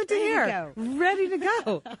always good to hear. Ready to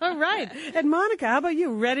go. All right. And Monica, how about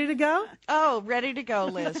you? Ready to go? Oh, ready to go,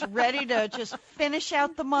 Liz. Ready to just finish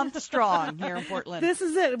out the month strong here in Portland. This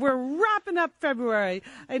is it. We're wrapping up February.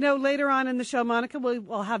 I know later on in the show, Monica,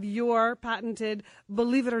 we'll have your patented,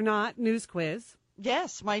 believe it or not, news quiz.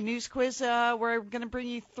 Yes, my news quiz, we're going to bring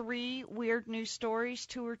you 3 weird news stories.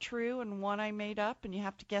 2 are true and 1 I made up, and you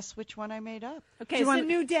have to guess which one I made up. Okay, it's a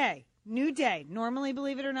new day. New day. Normally,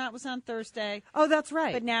 believe it or not, was on Thursday. Oh, that's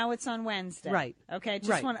right. But now it's on Wednesday. Right. Okay,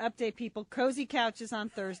 just want to update people. Cozy Couch is on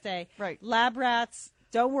Thursday. Right. Lab Rats,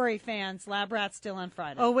 don't worry, fans. Lab Rats still on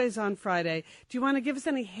Friday. Always on Friday. Do you want to give us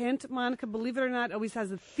any hint, Monica? Believe it or not, always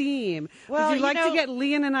has a theme. Well, would you like to get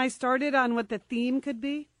Leanne and I started on what the theme could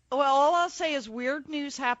be? Well, all I'll say is weird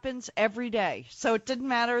news happens every day. So it didn't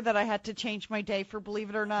matter that I had to change my day for believe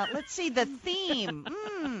it or not. Let's see, the theme.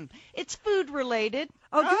 It's food related.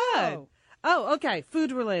 Oh, good. Oh, okay.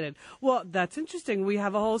 Food related. Well, that's interesting. We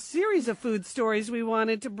have a whole series of food stories we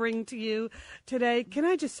wanted to bring to you today. Can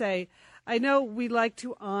I just say, I know we like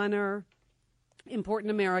to honor important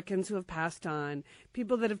Americans who have passed on,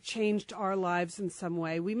 people that have changed our lives in some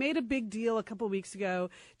way. We made a big deal a couple weeks ago.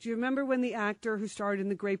 Do you remember when the actor who starred in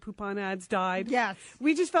the Grey Poupon ads died? Yes.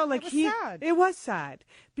 We just felt like it was sad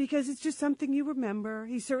because it's just something you remember.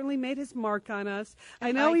 He certainly made his mark on us.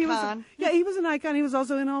 I know he was an icon. He was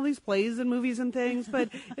also in all these plays and movies and things, but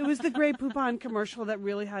it was the Grey Poupon commercial that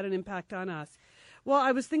really had an impact on us. Well,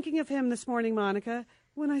 I was thinking of him this morning, Monica,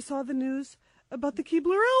 when I saw the news about the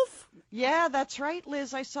Keebler elf. Yeah, that's right,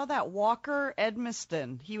 Liz. I saw that. Walker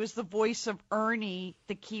Edmiston. He was the voice of Ernie,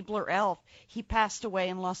 the Keebler elf. He passed away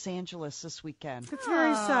in Los Angeles this weekend. It's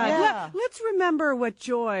very sad. Yeah. Let's remember what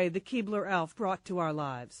joy the Keebler elf brought to our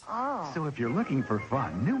lives. So if you're looking for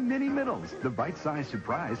fun, new Mini Middles, the bite-sized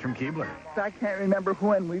surprise from Keebler. I can't remember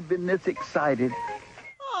when we've been this excited.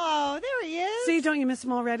 Oh, there he is. See, don't you miss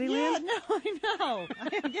him already, Liz? Yeah, no, I know.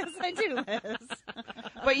 I guess I do, Liz.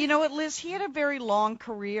 But you know what, Liz? He had a very long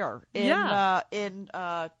career in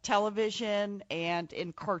television and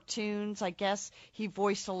in cartoons. I guess he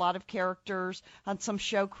voiced a lot of characters on some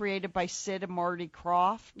show created by Sid and Marty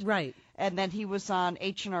Krofft. Right. And then he was on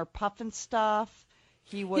H&R Puffin Stuff.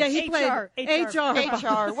 He was he played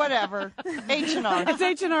HR, whatever. H&R. It's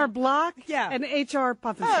H&R Block and HR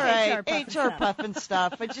Puffin Stuff. All right, HR Puffin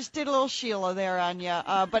Stuff. I just did a little Sheila there on you.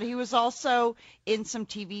 But he was also in some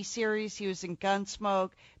TV series. He was in Gunsmoke,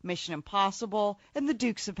 Mission Impossible, and The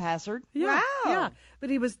Dukes of Hazzard. Yeah, wow. Yeah, but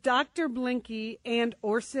he was Dr. Blinky and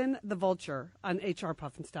Orson the Vulture on HR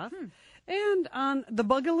Puffin Stuff. And on The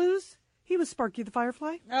Bugaloos, he was Sparky the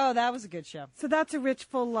Firefly. Oh, that was a good show. So that's a rich,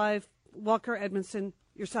 full life. Walker Edmiston,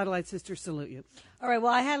 your satellite sisters salute you. All right,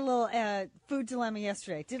 well, I had a little food dilemma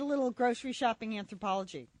yesterday. Did a little grocery shopping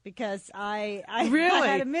anthropology because I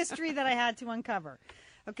had a mystery that I had to uncover.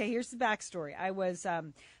 Okay, here's the backstory. I was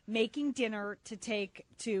making dinner to take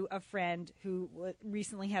to a friend who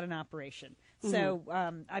recently had an operation. So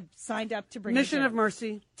I signed up to bring Mission of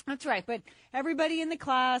Mercy. That's right. But everybody in the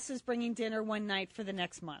class is bringing dinner one night for the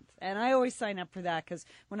next month. And I always sign up for that because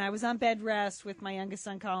when I was on bed rest with my youngest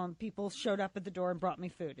son, Colin, people showed up at the door and brought me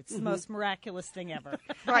food. It's the most miraculous thing ever.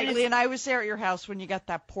 Right, Lee, and I was there at your house when you got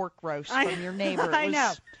that pork roast from your neighbor. I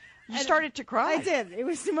know. You started to cry. I did. It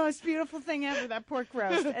was the most beautiful thing ever, that pork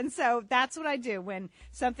roast. And so that's what I do. When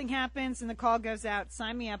something happens and the call goes out,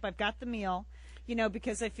 sign me up. I've got the meal,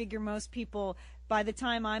 because I figure most people by the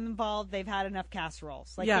time I'm involved, they've had enough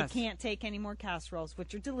casseroles. Like, Yes. they can't take any more casseroles,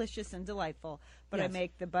 which are delicious and delightful. But I Yes.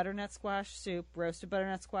 make the butternut squash soup, roasted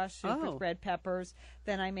butternut squash soup Oh. with red peppers.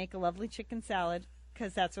 Then I make a lovely chicken salad,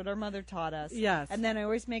 because that's what our mother taught us. Yes. And then I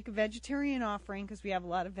always make a vegetarian offering, because we have a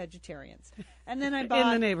lot of vegetarians. And then I buy... In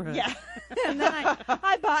the neighborhood. Yeah. And then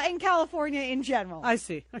I buy in California in general. I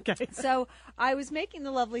see. Okay. So I was making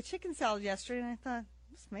the lovely chicken salad yesterday, and I thought,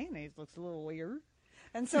 this mayonnaise looks a little weird.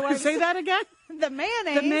 And so I Say that again? The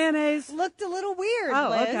mayonnaise looked a little weird, Oh,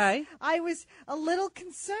 Liz. okay. I was a little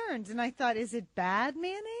concerned, and I thought, is it bad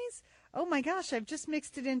mayonnaise? Oh, my gosh, I've just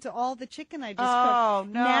mixed it into all the chicken I just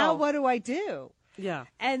cooked. No. Now what do I do? Yeah.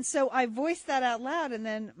 And so I voiced that out loud, and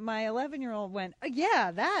then my 11-year-old went, oh,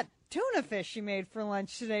 yeah, that tuna fish you made for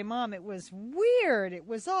lunch today, Mom, it was weird. It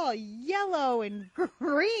was all yellow and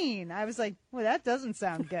green. I was like, well, that doesn't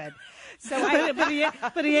sound good. So but he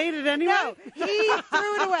ate it anyway? No, he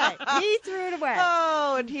threw it away. He threw it away.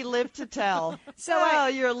 Oh, and he lived to tell. So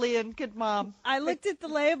you're Leon, good mom. I looked at the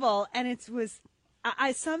label, and it was,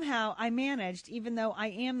 I somehow managed, even though I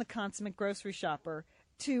am the consummate grocery shopper,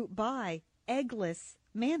 to buy eggless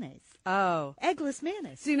mayonnaise. Oh. Eggless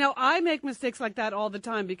mayonnaise. See, now, I make mistakes like that all the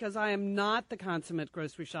time because I am not the consummate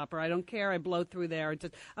grocery shopper. I don't care. I blow through there.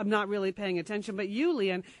 I'm not really paying attention. But you,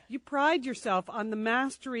 Leon, you pride yourself on the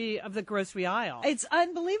mastery of the grocery aisle. It's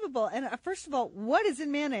unbelievable. And first of all, what is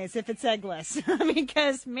in mayonnaise if it's eggless? I mean,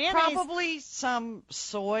 because mayonnaise... Probably some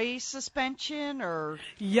soy suspension or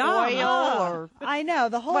Yum. oil or... I know,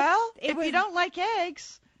 the whole... Well, if you don't like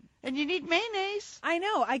eggs... And you need mayonnaise. I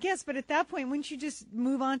know, I guess, but at that point, wouldn't you just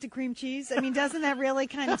move on to cream cheese? I mean, doesn't that really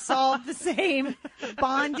kind of solve the same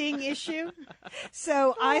bonding issue?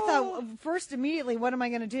 So I thought, first, immediately, what am I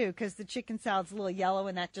going to do? Because the chicken salad's a little yellow,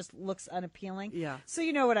 and that just looks unappealing. Yeah. So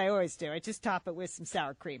you know what I always do? I just top it with some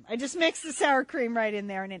sour cream. I just mix the sour cream right in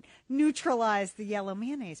there, and it neutralized the yellow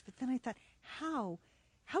mayonnaise. But then I thought, how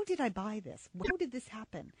did I buy this? How did this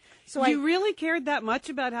happen? So you really cared that much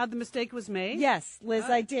about how the mistake was made? Yes, Liz,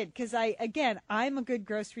 I did. Because I'm a good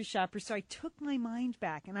grocery shopper, so I took my mind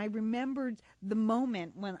back and I remembered the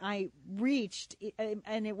moment when I reached,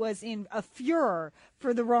 and it was in a furor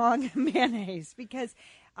for the wrong mayonnaise because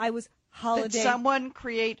I was holiday. Did someone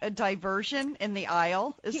create a diversion in the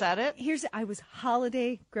aisle? Is that it? I was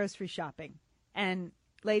holiday grocery shopping. And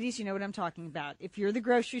ladies, you know what I'm talking about. If you're the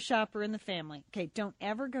grocery shopper in the family, okay, don't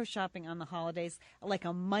ever go shopping on the holidays like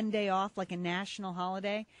a Monday off, like a national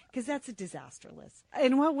holiday, because that's a disaster, Liz.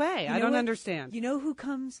 In what way? I don't understand. You know who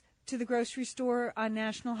comes to the grocery store on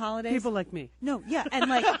national holidays? People like me. No, yeah, and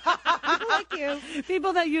like people like you.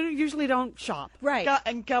 People that you usually don't shop. Right.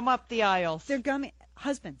 And gum up the aisles. They're gummy.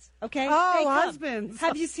 Husbands, okay? Oh, They come. husbands.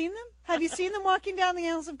 Have you seen them? Have you seen them walking down the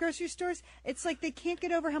aisles of grocery stores? It's like they can't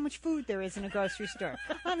get over how much food there is in a grocery store.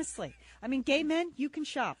 Honestly. I mean, gay men, you can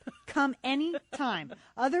shop. Come any time.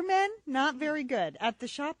 Other men, not very good at the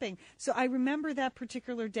shopping. So I remember that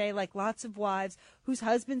particular day, like lots of wives whose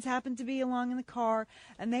husbands happened to be along in the car,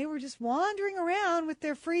 and they were just wandering around with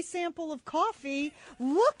their free sample of coffee,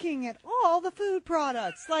 looking at all the food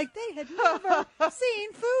products like they had never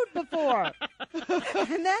seen food before.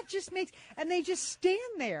 And that just makes, and they just stand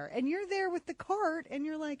there, and you're there with the cart, and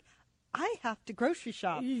you're like, I have to grocery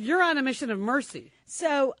shop. You're on a mission of mercy.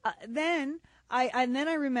 So then I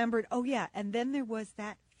remembered, oh yeah, and then there was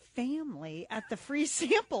that family at the free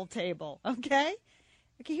sample table. Okay,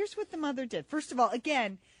 here's what the mother did. First of all,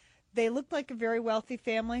 again, they looked like a very wealthy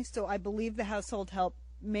family, so I believe the household help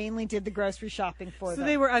mainly did the grocery shopping for them. So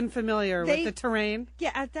they were unfamiliar with the terrain?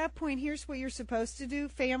 Yeah, at that point, here's what you're supposed to do,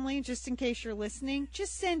 family, just in case you're listening.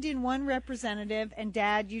 Just send in one representative, and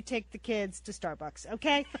Dad, you take the kids to Starbucks,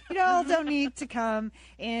 okay? You all don't need to come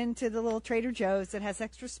into the little Trader Joe's that has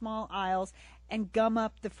extra small aisles and gum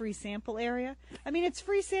up the free sample area. I mean, it's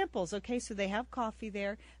free samples, okay? So they have coffee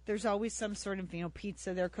there. There's always some sort of,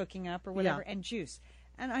 pizza they're cooking up or whatever, and juice.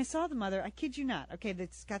 And I saw the mother, I kid you not, okay,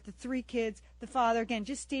 that's got the 3 kids, the father, again,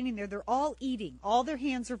 just standing there. They're all eating. All their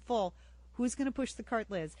hands are full. Who's going to push the cart,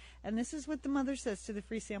 Liz? And this is what the mother says to the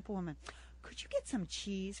free sample woman. Could you get some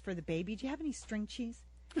cheese for the baby? Do you have any string cheese?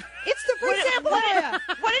 It's the free sample area.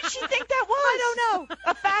 What did she think that was? I don't know.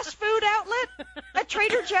 A fast food outlet at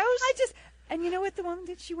Trader Joe's? And you know what the woman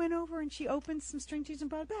did? She went over and she opened some string cheese and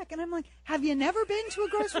brought it back. And I'm like, have you never been to a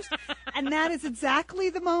grocery store? And that is exactly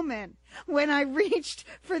the moment when I reached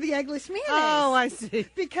for the eggless mayonnaise. Oh, I see.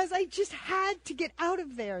 Because I just had to get out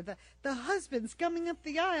of there. The husbands coming up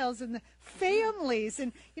the aisles and the families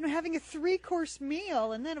and, having a 3-course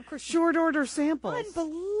meal. And then, of course, short order samples.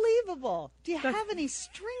 Unbelievable. Do you have any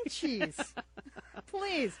string cheese?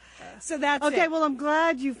 please. So that's okay. it. Well, I'm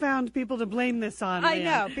glad you found people to blame this on. I Leanne.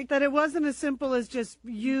 know. That it wasn't as simple as just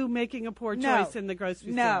you making a poor choice in the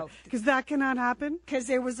grocery store. No. Because that cannot happen. Because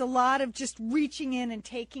there was a lot of just reaching in and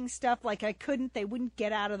taking stuff like they wouldn't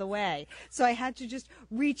get out of the way. So I had to just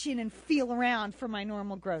reach in and feel around for my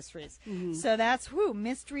normal groceries. Mm-hmm. So that's,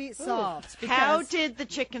 mystery solved. How did the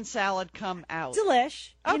chicken salad come out?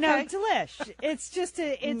 Delish. Okay. Delish. It's just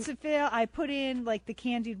it's a fail. I put in like the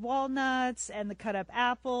candied walnuts and the cut up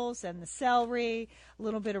apples and the celery, a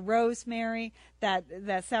little bit of rosemary. That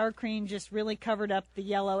sour cream just really covered up the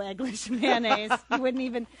yellow egglish mayonnaise.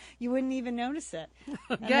 You wouldn't even notice it.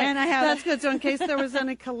 Okay. And then That's good. So in case there was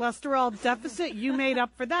any cholesterol deficit, you made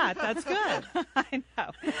up for that. That's good. I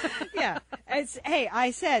know. Yeah.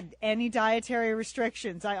 I said any dietary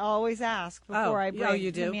restrictions. I always ask before I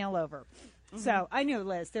bring the meal over. So I knew,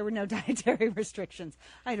 Liz, there were no dietary restrictions.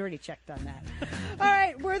 I'd already checked on that. All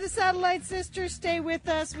right, we're the Satellite Sisters. Stay with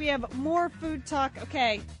us. We have more food talk.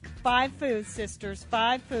 Okay, 5 foods, sisters.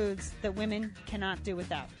 5 foods that women cannot do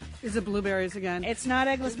without. Is it blueberries again? It's not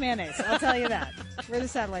eggless mayonnaise. I'll tell you that. We're the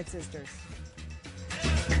Satellite Sisters.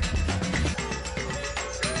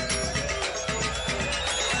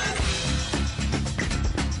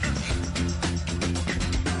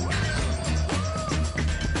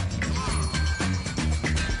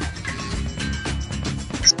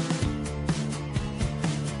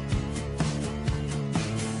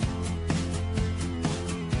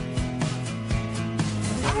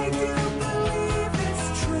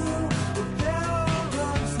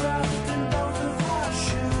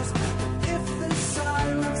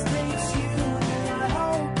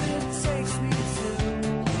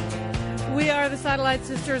 Satellite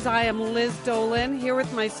Sisters. I am Liz Dolan, here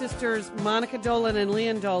with my sisters Monica Dolan and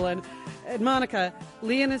Leanne Dolan. And Monica,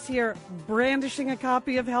 Leanne is here brandishing a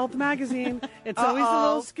copy of Health Magazine. It's always a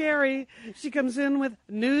little scary. She comes in with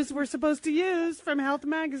news we're supposed to use from Health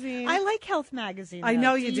Magazine. I like Health Magazine. I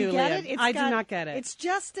know you do, get Leanne. it? I do not get it. It's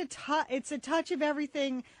just it's a touch of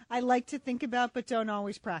everything I like to think about but don't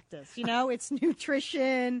always practice. It's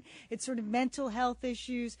nutrition, it's sort of mental health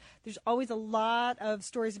issues. There's always a lot of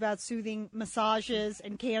stories about soothing massages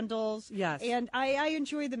and candles. Yes. And I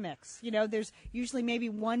enjoy the mix. There's usually maybe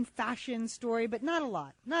one fashion story, but not a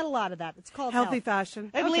lot. Not a lot of that. It's called Healthy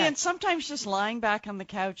Fashion. And Leanne, sometimes just lying back on the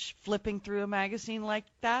couch flipping through a magazine like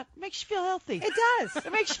that makes you feel healthy. It does.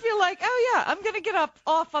 It makes you feel like, oh yeah, I'm going to get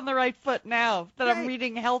off on the right foot now that I'm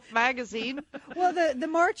reading Health Magazine. Well, the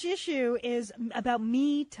March issue is about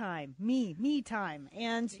me time. Me time.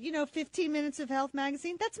 And, 15 minutes of Health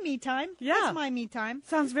Magazine, that's me time. Yeah. That's my me time.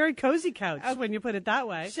 Sounds very cozy couch when you put it that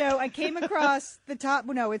way. So I came across the top.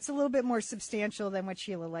 Well, no, it's a little bit more substantial than what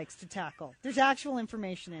Sheila likes to tackle. There's actual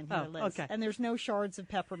information in here, Liz. Okay. And there's no shards of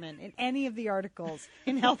peppermint in any of the articles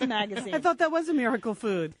in Health Magazine. I thought that was a miracle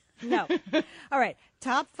food. No. All right.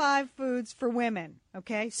 Top 5 foods for women.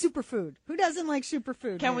 Okay. Superfood. Who doesn't like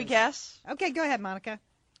superfood? Can we guess? Okay, go ahead, Monica.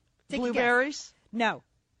 Take a guess. Blueberries? No.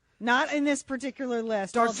 Not in this particular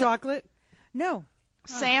list. Dark chocolate? No.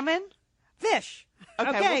 Salmon? Fish.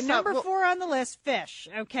 Okay, number 4 on the list, fish.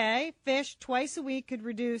 Okay. Fish twice a week could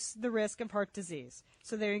reduce the risk of heart disease.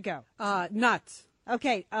 So there you go. Nuts.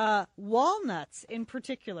 Okay, walnuts in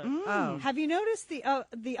particular. Oh. Have you noticed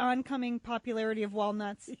the oncoming popularity of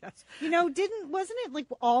walnuts? Yes. Wasn't it like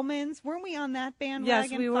almonds? Weren't we on that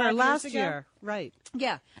bandwagon? Yes, we were 5 last years ago? year. Right.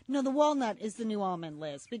 Yeah. No, the walnut is the new almond,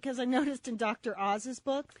 Liz, because I noticed in Dr. Oz's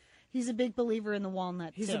book, he's a big believer in the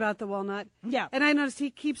walnut. He's too. about the walnut? Yeah. And I noticed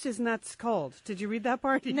he keeps his nuts cold. Did you read that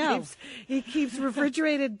part? No. He keeps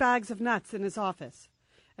refrigerated bags of nuts in his office.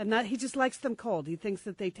 And he just likes them cold. He thinks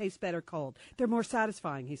that they taste better cold. They're more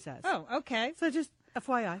satisfying, he says. Oh, okay. So just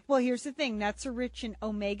FYI. Well, here's the thing. Nuts are rich in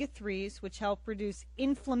omega-3s, which help reduce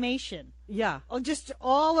inflammation. Yeah. Oh, just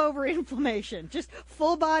all over inflammation. Just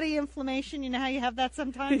full body inflammation. You know how you have that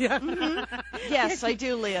sometimes? Yeah. Mm-hmm. Yes, I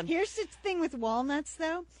do, Leanne. Here's the thing with walnuts,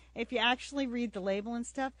 though. If you actually read the label and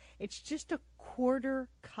stuff, it's just a quarter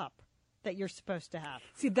cup that you're supposed to have.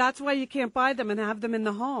 See, that's why you can't buy them and have them in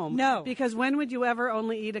the home. No. Because when would you ever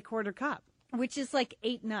only eat a quarter cup? Which is like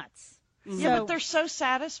 8 nuts. Yeah, but they're so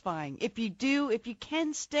satisfying. If you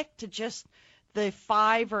can stick to just the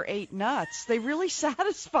 5 or 8 nuts, they really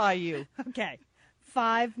satisfy you. Okay,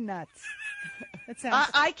 5 nuts. That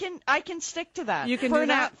sounds. I can stick to that. You can for do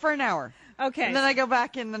that for an hour. Okay, and then I go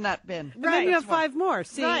back in the nut bin. And then you have 5 more.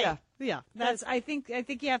 See, right. Yeah. That's. I think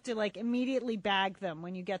you have to immediately bag them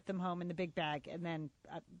when you get them home in the big bag, and then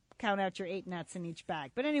count out your 8 nuts in each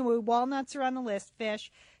bag. But anyway, walnuts are on the list.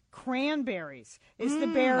 Fish, cranberries is the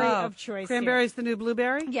berry of choice. Cranberry's the new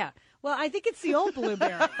blueberry? Yeah. Well, I think it's the old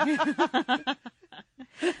blueberry.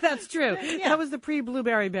 That's true. Yeah. That was the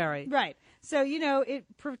pre-blueberry berry. Right. So, it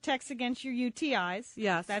protects against your UTIs.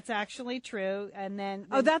 Yes. That's actually true. And then.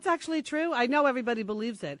 Oh, that's actually true? I know everybody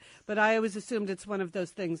believes it, but I always assumed it's one of those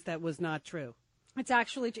things that was not true.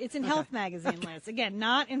 It's in Health Magazine, Liz. Again,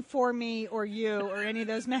 not in For Me or You or any of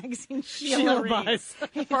those magazines Sheila reads. buys.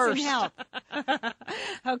 It's in Health.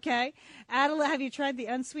 Okay. Adela, have you tried the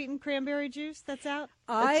unsweetened cranberry juice that's out?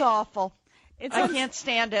 It's awful. I uns- can't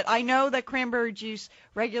stand it. I know that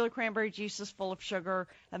regular cranberry juice is full of sugar,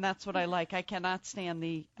 and that's what I like. I cannot stand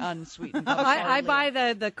the unsweetened. I buy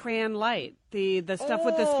the Cran Light, the stuff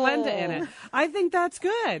with the Splenda in it. I think that's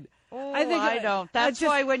good. Oh, I don't. That's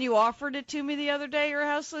why when you offered it to me the other day at your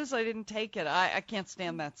house, Liz, I didn't take it. I can't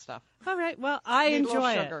stand that stuff. All right. Well, I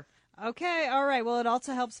enjoy it. Sugar. Okay, all right. Well, it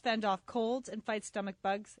also helps fend off colds and fight stomach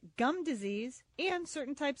bugs, gum disease, and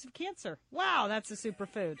certain types of cancer. Wow, that's a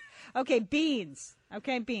superfood. Okay, beans.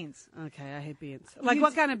 Okay, beans. Okay, I hate beans. Like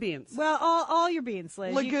what kind of beans? Well, all your beans,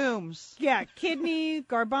 Liz. Legumes. Kidney,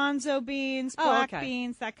 garbanzo beans, black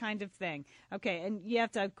beans, that kind of thing. Okay, and you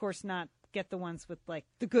have to, of course, not get the ones with like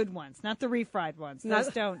the good ones, not the refried ones. Those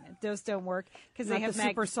don't work because they have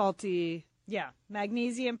super salty. Yeah,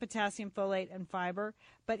 magnesium, potassium, folate, and fiber.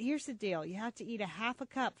 But here's the deal: you have to eat a half a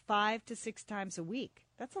cup 5 to 6 times a week.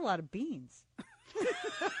 That's a lot of beans.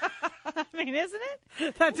 I mean, isn't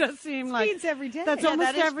it? That does seem like beans every day. That's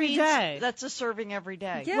almost every day. That's a serving every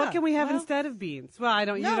day. Yeah. What can we have instead of beans?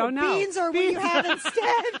 Well, you don't know. Beans are what you have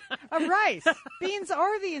instead of rice. Beans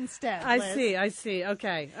are the instead. Liz. I see.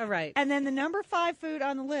 Okay, all right. And then the number 5 food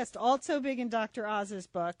on the list, also big in Dr. Oz's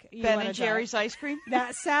book. Ben and Jerry's ice cream?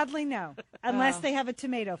 That sadly no, unless they have a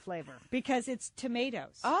tomato flavor because it's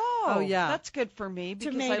tomatoes. Oh yeah, that's good for me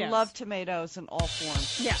because I love tomatoes in all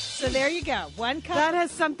forms. Yeah. So there you go. 1 cup. That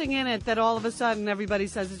has something in it that all of a sudden everybody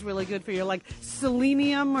says is really good for you, like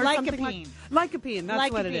selenium or something like lycopene.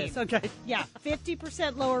 That's what it is. Okay. Yeah,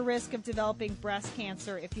 50% lower risk of developing breast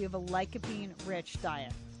cancer if you have a lycopene-rich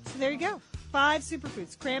diet. So there you go. 5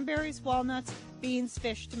 superfoods: cranberries, walnuts, beans,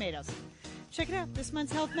 fish, tomatoes. Check it out. This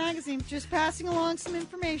month's Health Magazine. Just passing along some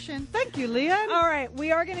information. Thank you, Leanne. All right.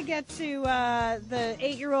 We are going to get to the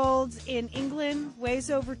 8-year-old in England,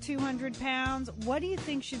 weighs over 200 pounds. What do you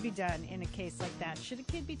think should be done in a case like that? Should a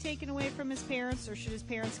kid be taken away from his parents, or should his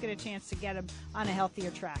parents get a chance to get him on a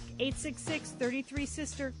healthier track?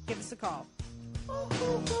 866-33-SISTER. Give us a call.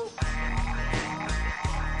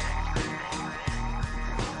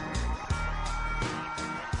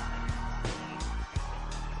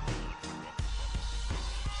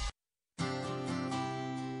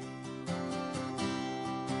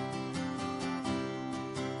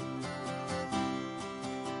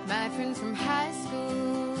 My friends from high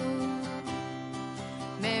school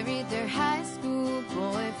married their high school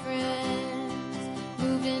boyfriends,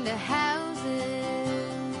 moved into houses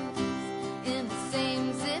in the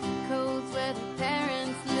same zip codes where their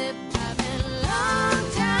parents lived. I've been a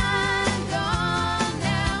long time gone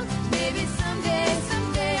now. Maybe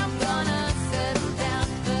someday I'm gonna settle down.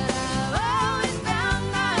 But I've always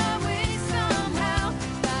found my way somehow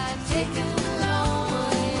by taking the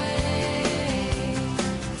long way.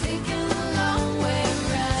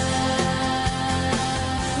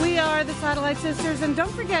 We are the Satellite Sisters, and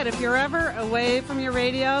don't forget, if you're ever away from your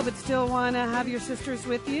radio but still want to have your sisters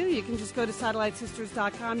with you, you can just go to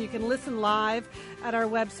satellitesisters.com. You can listen live at our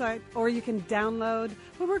website, or you can download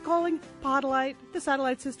what we're calling Podlight, the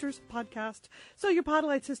Satellite Sisters podcast. So your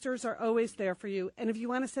Podlight Sisters are always there for you, and if you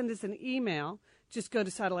want to send us an email, just go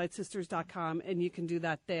to satellitesisters.com, and you can do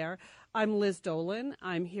that there. I'm Liz Dolan.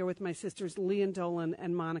 I'm here with my sisters, Leanne Dolan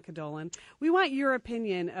and Monica Dolan. We want your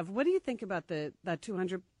opinion of what do you think about that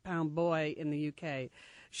 200-pound boy in the UK?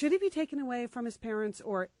 Should he be taken away from his parents,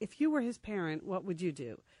 or if you were his parent, what would you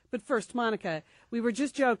do? But first, Monica, we were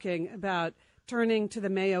just joking about turning to the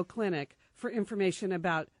Mayo Clinic for information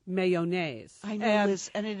about mayonnaise. I know,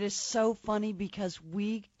 Liz, and it is so funny because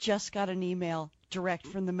we just got an email direct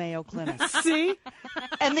from the Mayo Clinic. See?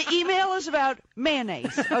 And the email is about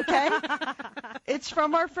mayonnaise, okay? It's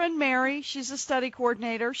from our friend Mary. She's a study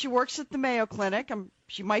coordinator. She works at the Mayo Clinic.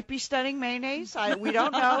 She might be studying mayonnaise. We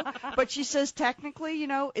don't know. But she says technically,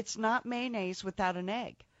 it's not mayonnaise without an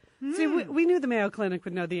egg. See, we knew the Mayo Clinic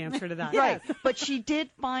would know the answer to that. Right. But she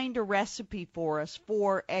did find a recipe for us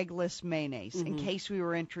for eggless mayonnaise in case we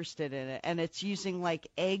were interested in it. And it's using like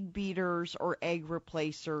egg beaters or egg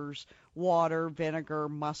replacers, water, vinegar,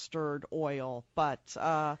 mustard, oil. But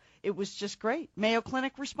it was just great. Mayo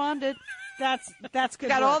Clinic responded. That's good.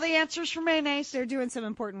 Got work. all the answers for mayonnaise. They're doing some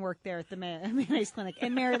important work there at the mayonnaise clinic.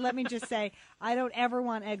 And Mary, let me just say, I don't ever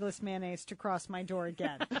want eggless mayonnaise to cross my door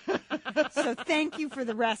again. So thank you for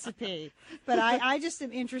the recipe. But I just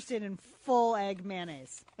am interested in full egg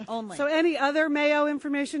mayonnaise only. So any other mayo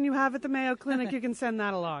information you have at the Mayo Clinic, you can send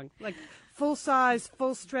that along. Like full size,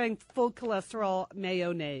 full strength, full cholesterol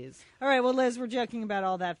mayonnaise. All right, well, Liz, we're joking about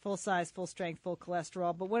all that full size, full strength, full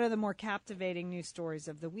cholesterol. But one of the more captivating news stories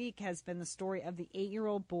of the week has been the story of the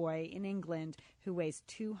 8-year-old boy in England who weighs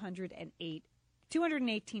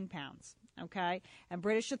 218 pounds. Okay, and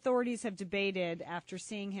British authorities have debated after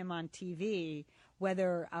seeing him on TV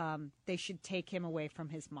whether they should take him away from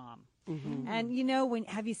his mom. Mm-hmm. And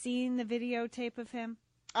have you seen the videotape of him?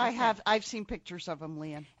 I have. I've seen pictures of him,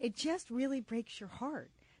 Leanne. It just really breaks your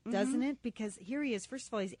heart, doesn't it? Because here he is. First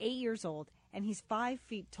of all, he's 8 years old and he's 5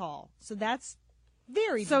 feet tall. So that's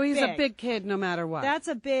very So he's big. a big kid no matter what. That's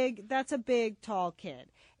a big, tall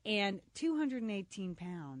kid. And 218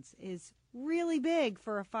 pounds is really big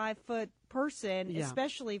for a 5-foot person,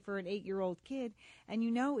 especially for an 8-year-old kid. And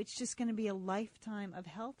it's just going to be a lifetime of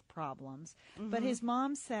health problems. Mm-hmm. But his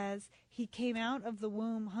mom says he came out of the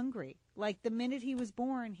womb hungry. Like the minute he was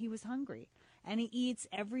born, he was hungry. And he eats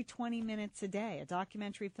every 20 minutes a day. A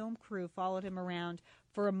documentary film crew followed him around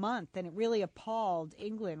for a month, and it really appalled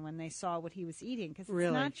England when they saw what he was eating. Because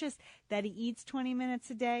it's not just that he eats 20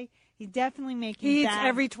 minutes a day. He's definitely making He eats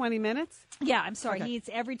every 20 minutes? Yeah, I'm sorry. Okay. He eats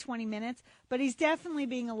every 20 minutes, but he's definitely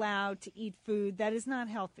being allowed to eat food that is not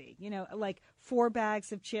healthy. Like 4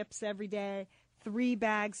 bags of chips every day, 3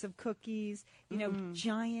 bags of cookies,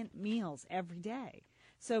 giant meals every day.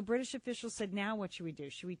 So British officials said, now what should we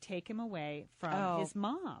do? Should we take him away from his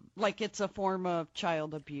mom? Like it's a form of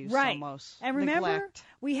child abuse almost. And remember, neglect.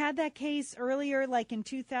 We had that case earlier, like in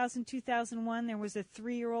 2000, 2001, there was a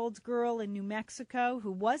 3-year-old girl in New Mexico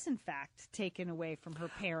who was, in fact, taken away from her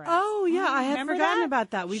parents. Oh, yeah, I had remember forgotten that?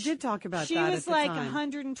 about that. We did talk about she that was at the like time.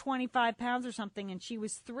 125 pounds or something, and she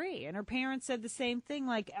was 3. And her parents said the same thing,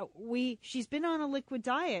 like, she's been on a liquid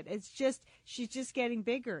diet. She's just getting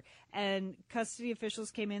bigger. And custody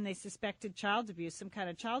officials came in, they suspected child abuse, some kind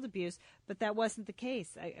of child abuse, but that wasn't the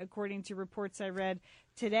case. According to reports I read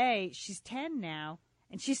today, she's 10 now,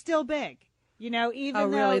 and she's still big. Even though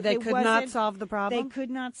really? They could not solve the problem? They could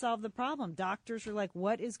not solve the problem. Doctors are like,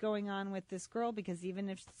 what is going on with this girl? Because even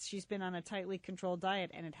if she's been on a tightly controlled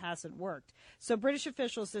diet and it hasn't worked. So British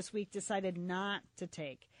officials this week decided not to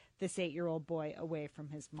take this 8-year-old boy away from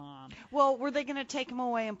his mom. Well, were they going to take him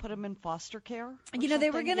away and put him in foster care?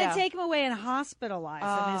 They were going to take him away and hospitalize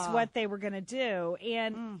him is what they were going to do.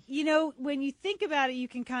 And, when you think about it, you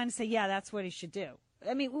can kind of say, yeah, that's what he should do.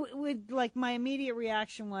 I mean, my immediate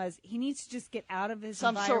reaction was he needs to just get out of his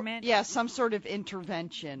environment. Some sort of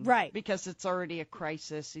intervention. Right. Because it's already a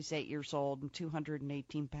crisis. He's 8 years old and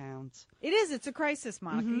 218 pounds. It is. It's a crisis,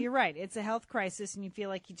 Monica. Mm-hmm. You're right. It's a health crisis, and you feel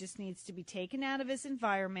like he just needs to be taken out of his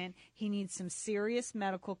environment. He needs some serious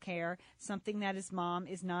medical care, something that his mom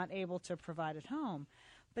is not able to provide at home.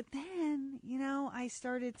 But then, I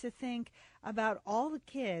started to think about all the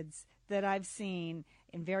kids that I've seen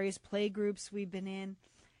in various play groups we've been in.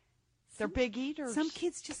 They're big eaters. Some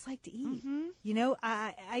kids just like to eat. Mm-hmm.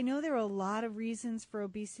 I know there are a lot of reasons for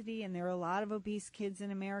obesity, and there are a lot of obese kids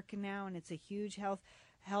in America now, and it's a huge health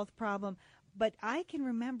problem. But I can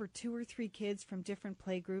remember 2 or 3 kids from different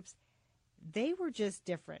play groups. They were just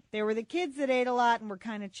different. There were the kids that ate a lot and were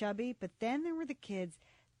kind of chubby, but then there were the kids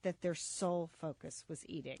that their sole focus was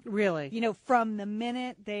eating. Really? From the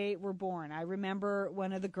minute they were born. I remember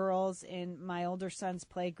one of the girls in my older son's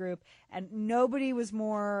play group, and nobody was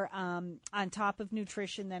more on top of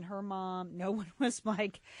nutrition than her mom. No one was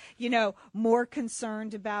more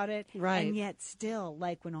concerned about it. Right. And yet still,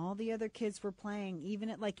 when all the other kids were playing, even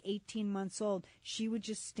at 18 months old, she would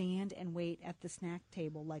just stand and wait at the snack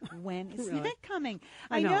table. When is really? Snack coming?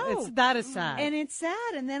 I know. That is sad. And it's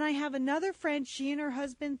sad. And then I have another friend, she and her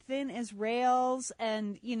husband, thin as rails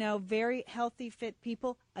and, very healthy, fit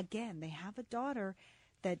people. Again, they have a daughter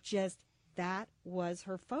that was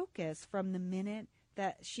her focus from the minute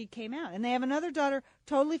that she came out. And they have another daughter,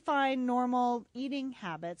 totally fine, normal eating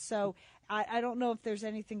habits. So I don't know if there's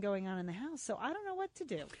anything going on in the house. So I don't know what to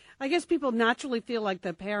do. I guess people naturally feel like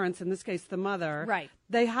the parents, in this case the mother, right?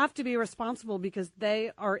 They have to be responsible because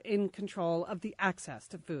they are in control of the access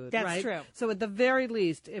to food. That's right? true. So at the very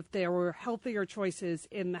least, if there were healthier choices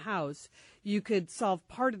in the house, you could solve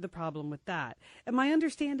part of the problem with that. And my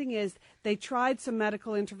understanding is they tried some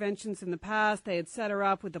medical interventions in the past. They had set her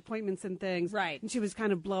up with appointments and things. Right. And she was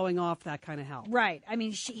kind of blowing off that kind of help. Right. I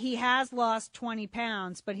mean, he has lost 20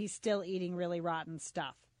 pounds, but he's still eating really rotten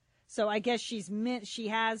stuff. So I guess she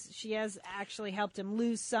has actually helped him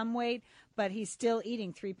lose some weight, but he's still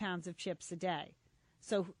eating 3 pounds of chips a day.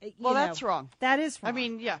 So that's wrong. That is wrong. I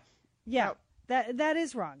mean, yeah. Yeah. That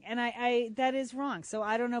is wrong, and I that is wrong. So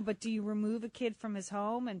I don't know, but do you remove a kid from his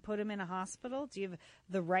home and put him in a hospital? Do you have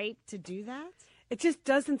the right to do that? It just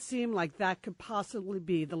doesn't seem like that could possibly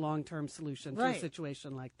be the long-term solution to a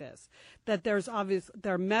situation like this. That there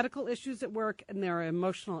are medical issues at work and there are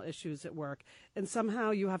emotional issues at work, and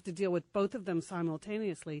somehow you have to deal with both of them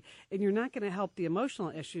simultaneously, and you're not going to help the emotional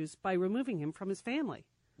issues by removing him from his family.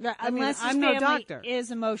 Right, unless his I'm family no doctor. is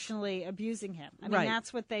emotionally abusing him. I mean,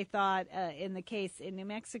 that's what they thought in the case in New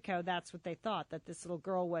Mexico. That's what they thought, that this little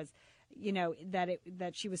girl was,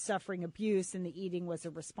 that she was suffering abuse and the eating was a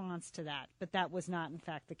response to that. But that was not, in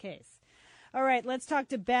fact, the case. All right, let's talk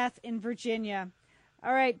to Beth in Virginia.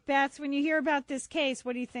 All right, Beth, when you hear about this case,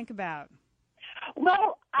 what do you think about?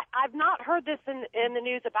 Well, I've not heard this in the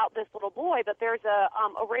news about this little boy, but there's a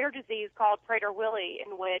rare disease called Prader-Willi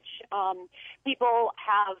in which people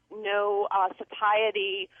have no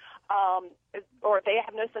satiety, or they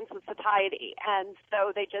have no sense of satiety, and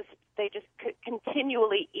so they just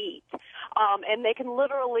continually eat, and they can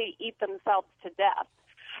literally eat themselves to death.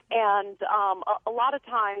 And a lot of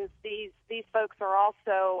times these folks are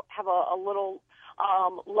also have a little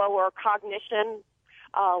lower cognition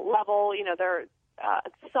level. They're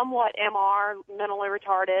somewhat MR, mentally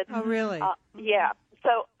retarded. Oh, really? Yeah.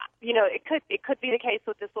 So, it could be the case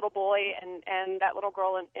with this little boy and that little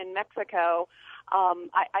girl in Mexico.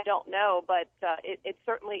 I don't know, but it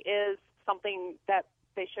certainly is something that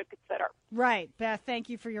they should consider. Right. Beth, thank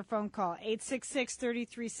you for your phone call.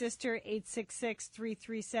 866-33-SISTER,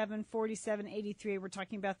 866-337-4783. We're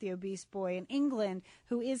talking about the obese boy in England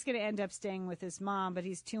who is going to end up staying with his mom, but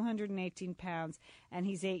he's 218 pounds and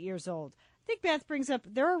he's 8 years old. I think Beth brings up,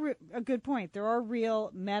 a good point. There are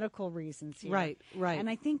real medical reasons here. Right. And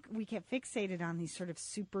I think we get fixated on these sort of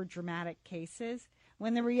super dramatic cases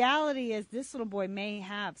when the reality is this little boy may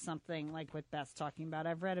have something like what Beth's talking about.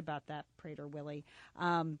 I've read about that, Prader-Willi.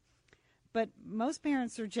 But most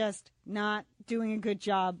parents are just not doing a good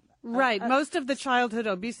job. Right. Most of the childhood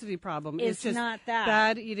obesity problem is just not that.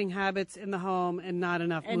 Bad eating habits in the home and not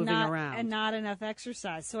enough moving around. And not enough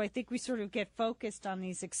exercise. So I think we sort of get focused on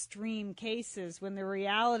these extreme cases when the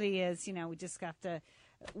reality is, we just have to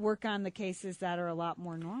work on the cases that are a lot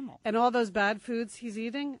more normal. And all those bad foods he's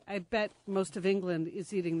eating, I bet most of England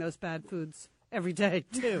is eating those bad foods every day,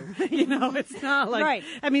 too. It's not like, right.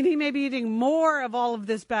 I mean, he may be eating more of all of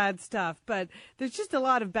this bad stuff, but there's just a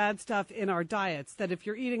lot of bad stuff in our diets that if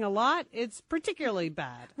you're eating a lot, it's particularly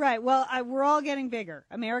bad. Right. Well, we're all getting bigger.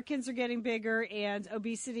 Americans are getting bigger, and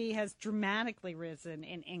obesity has dramatically risen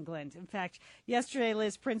in England. In fact, yesterday,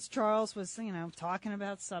 Liz, Prince Charles was, talking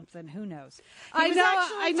about something. Who knows? I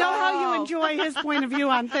know how you enjoy his point of view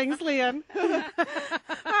on things, Lian. All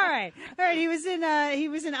right. He was in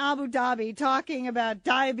Abu Dhabi talking about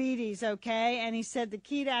diabetes, okay? And he said the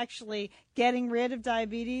key to actually getting rid of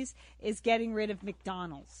diabetes is getting rid of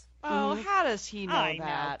McDonald's. Oh, how does he know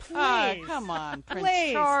that? Please. Come on,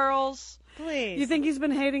 Prince Charles. Please. You think he's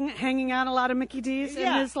been hanging out a lot of Mickey D's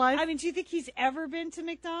in his life? I mean, do you think he's ever been to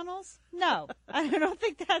McDonald's? No. I don't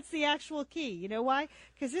think that's the actual key. You know why?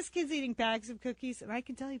 Because this kid's eating bags of cookies, and I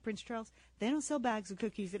can tell you, Prince Charles, they don't sell bags of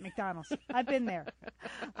cookies at McDonald's. I've been there.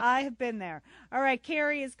 I have been there. All right,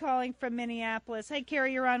 Carrie is calling from Minneapolis. Hey,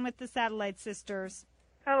 Carrie, you're on with the Satellite Sisters.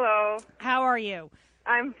 Hello. How are you?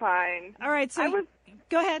 I'm fine. All right, so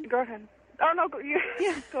go ahead. Go ahead. Oh, no, go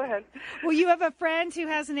ahead. Well, you have a friend who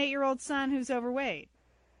has an 8-year-old son who's overweight.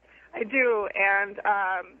 I do, and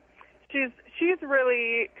she's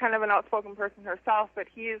really kind of an outspoken person herself, but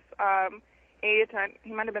he's 8, and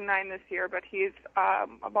he might have been 9 this year, but he's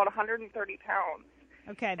about 130 pounds.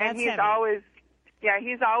 Okay, that's and he's heavy.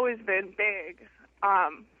 he's always been big.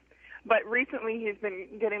 But recently he's been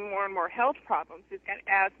getting more and more health problems. He's got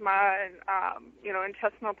asthma and,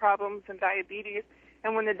 intestinal problems and diabetes.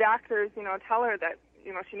 And when the doctors, tell her that,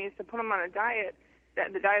 she needs to put him on a diet,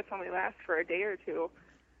 that the diets only last for a day or two,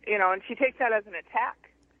 and she takes that as an attack.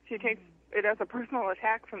 She takes it as a personal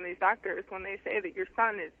attack from these doctors when they say that your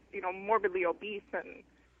son is, morbidly obese. And,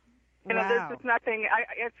 wow. There's just nothing,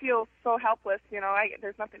 I feel so helpless,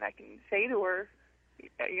 there's nothing I can say to her.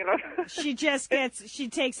 She takes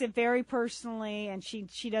it very personally, and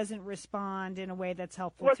she doesn't respond in a way that's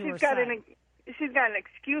helpful to her son. She's got an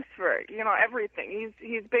excuse for it, everything.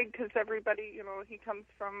 He's big because everybody, he comes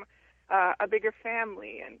from a bigger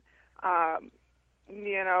family, and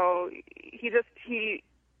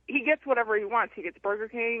he gets whatever he wants. He gets Burger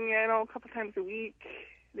King, a couple times a week.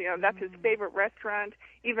 That's his favorite restaurant.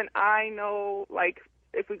 Even I know, like,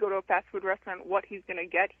 if we go to a fast food restaurant, what he's going to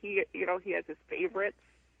get. He has his favorites.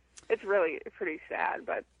 it's really pretty sad.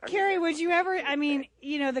 But Carrie, would you ever? I mean,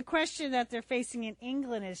 the question that they're facing in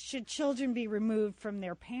England is: should children be removed from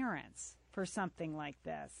their parents for something like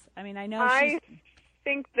this? I mean, I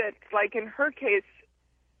think that, like in her case,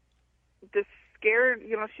 the scared,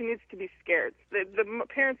 she needs to be scared. The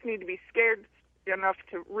parents need to be scared enough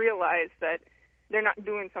to realize that they're not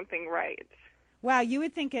doing something right. Wow, you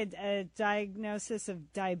would think a diagnosis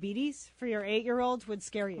of diabetes for your 8-year-old would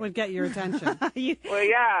scare you. Would get your attention. Well,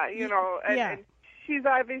 yeah, and she's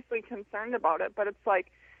obviously concerned about it, but it's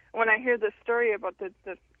like, when I hear this story about the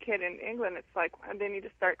kid in England, it's like, they need to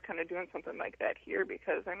start kind of doing something like that here,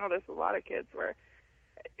 because I know there's a lot of kids where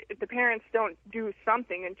if the parents don't do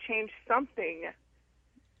something and change something,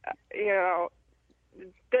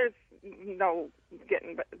 there's no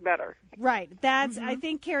getting better. Right. That's I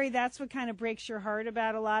think, Carrie, that's what kind of breaks your heart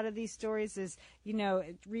about a lot of these stories is,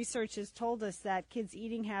 research has told us that kids'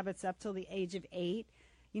 eating habits up till the age of 8,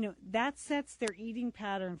 that sets their eating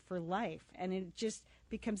pattern for life. And it just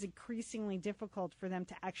becomes increasingly difficult for them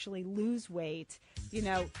to actually lose weight,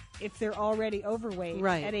 if they're already overweight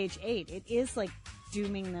at age 8. It is like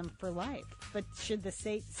dooming them for life. But should the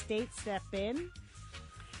state step in?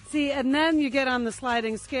 See, and then you get on the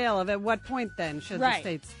sliding scale of at what point then should the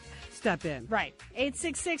states step in? Right.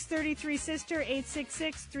 866-33-SISTER,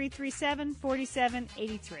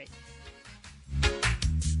 866-337-4783.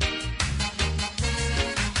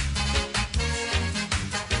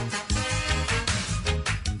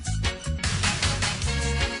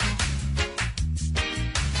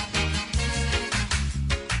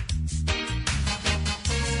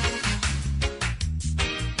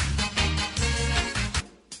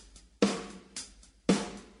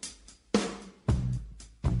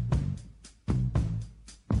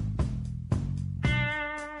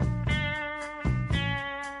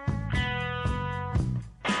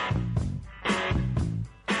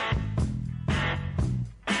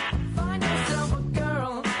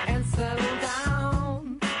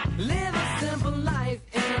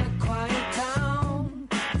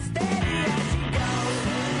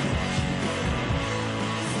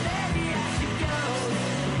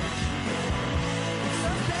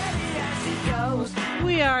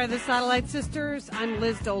 We are the Satellite Sisters. I'm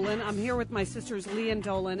Liz Dolan. I'm here with my sisters Leanne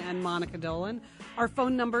Dolan and Monica Dolan. Our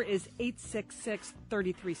phone number is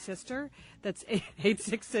 866-33-SISTER. That's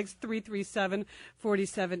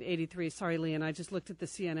 866-337-4783. Sorry, Leanne, I just looked at the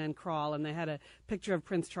CNN crawl, and they had a picture of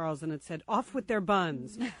Prince Charles, and it said, off with their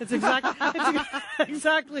buns. It's exactly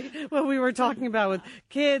what we were talking about with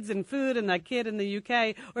kids and food and that kid in the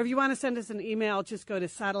UK. Or if you want to send us an email, just go to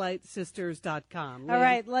satellitesisters.com. All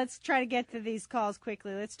right, let's try to get to these calls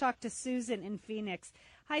quickly. Let's talk to Susan in Phoenix.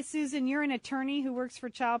 Hi, Susan. You're an attorney who works for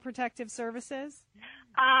Child Protective Services.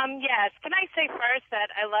 Yes. Can I say first that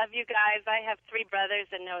I love you guys? I have 3 brothers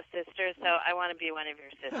and no sisters, so I want to be one of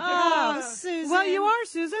your sisters. Oh, Susan. Well, you are,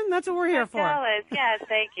 Susan. That's what we're here for. Yes,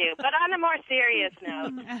 thank you. But on a more serious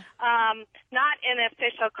note, not an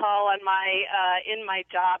official call on my in my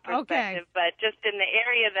job perspective, but just in the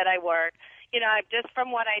area that I work. Just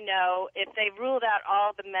from what I know, if they ruled out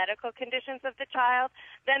all the medical conditions of the child,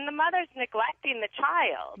 then the mother's neglecting the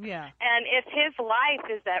child. Yeah. And if his life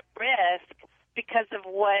is at risk because of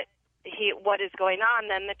what is going on,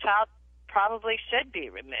 then the child probably should be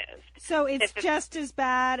removed. So it's just as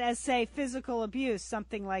bad as, say, physical abuse,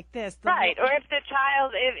 something like this. Right. Or if the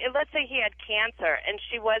child, let's say he had cancer and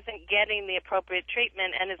she wasn't getting the appropriate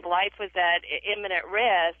treatment and his life was at imminent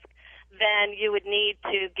risk, then you would need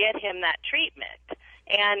to get him that treatment.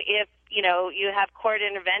 And if, you have court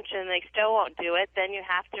intervention and they still won't do it, then you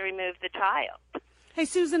have to remove the child. Hey,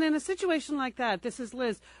 Susan, in a situation like that, this is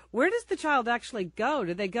Liz, where does the child actually go?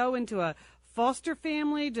 Do they go into a foster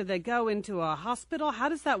family? Do they go into a hospital? How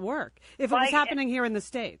does that work if it was happening here in the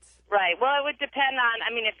States? Right. Well, it would depend on,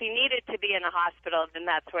 if he needed to be in a hospital, then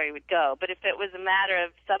that's where he would go. But if it was a matter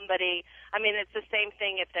of somebody, it's the same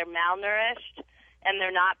thing if they're malnourished and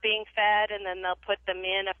they're not being fed, and then they'll put them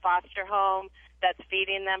in a foster home that's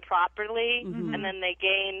feeding them properly, and then they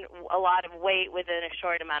gain a lot of weight within a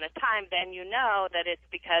short amount of time, then you know that it's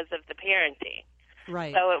because of the parenting.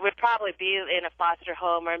 Right. So it would probably be in a foster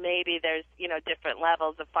home, or maybe there's, different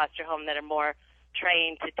levels of foster home that are more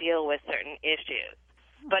trained to deal with certain issues.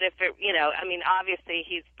 But if it, obviously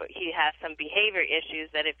he has some behavior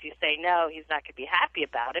issues that if you say no, he's not going to be happy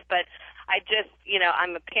about it. But I just,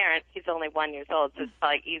 I'm a parent. He's only 1 year old, so it's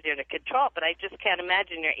probably easier to control. But I just can't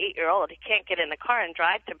imagine your 8-year-old. He can't get in the car and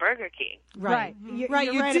drive to Burger King. Right. You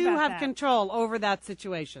do have control over that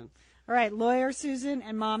situation. All right, lawyer Susan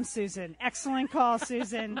and mom Susan. Excellent call,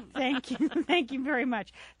 Susan. Thank you. Thank you very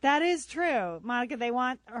much. That is true. Monica, they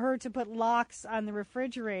want her to put locks on the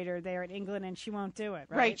refrigerator there in England, and she won't do it,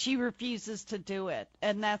 right? Right, she refuses to do it.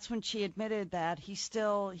 And that's when she admitted that he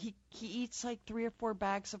eats like 3 or 4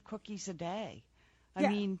 bags of cookies a day. I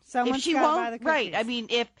mean, if she won't, right. I mean,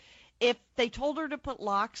 if they told her to put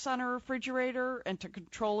locks on her refrigerator and to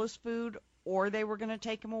control his food, or they were going to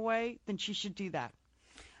take him away, then she should do that.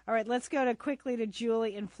 All right, let's go quickly to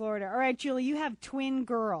Julie in Florida. All right, Julie, you have twin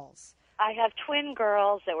girls. I have twin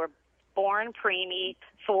girls that were born preemie,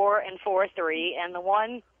 4 and 4'3", and the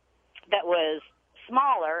one that was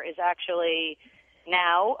smaller is actually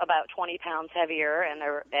now about 20 pounds heavier, and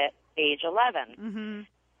they're at age 11. Mm-hmm.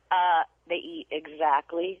 They eat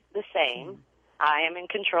exactly the same. I am in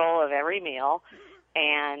control of every meal,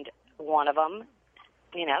 and one of them,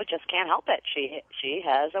 just can't help it. She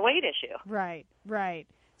has a weight issue. Right.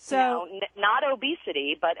 So not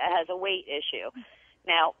obesity, but has a weight issue.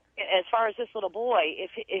 Now, as far as this little boy,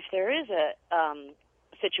 if there is a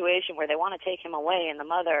situation where they want to take him away and the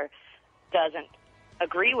mother doesn't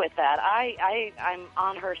agree with that, I'm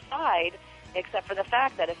on her side, except for the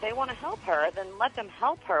fact that if they want to help her, then let them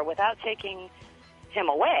help her without taking him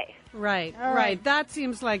away. Right, right. That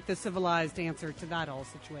seems like the civilized answer to that whole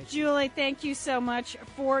situation. Julie, thank you so much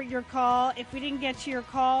for your call. If we didn't get to your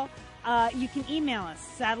call, you can email us,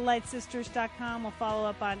 satellitesisters.com. We'll follow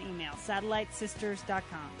up on email,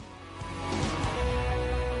 satellitesisters.com.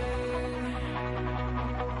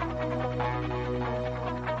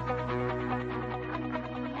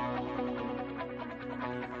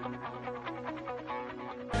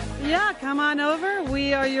 Yeah, come on over.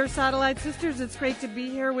 We are your Satellite Sisters. It's great to be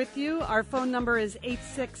here with you. Our phone number is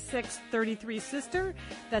 866-33-SISTER.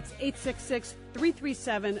 That's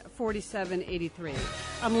 866-337-4783.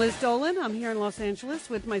 I'm Liz Dolan. I'm here in Los Angeles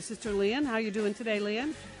with my sister Leanne. How you doing today,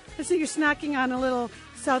 Leanne? I see you're snacking on a little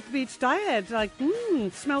South Beach diet. Like,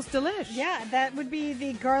 smells delish. Yeah, that would be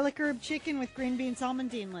the garlic herb chicken with green beans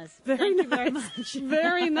almondine, Liz. Very nice. Thank you very much.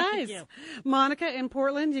 Very nice. Thank you. Monica in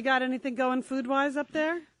Portland, you got anything going food-wise up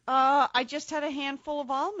there? I just had a handful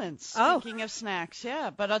of almonds. Oh. Speaking of snacks, yeah.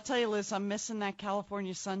 But I'll tell you, Liz, I'm missing that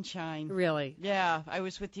California sunshine. Really? Yeah, I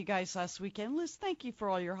was with you guys last weekend. Liz, thank you for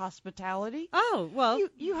all your hospitality. Oh, well.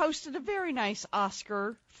 You hosted a very nice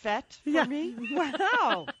Oscar fete for me.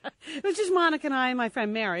 Wow. It was just Monica and I and my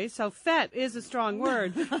friend Mary, so fete is a strong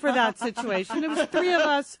word for that situation. It was 3 of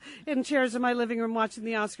us in chairs in my living room watching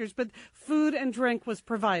the Oscars, but food and drink was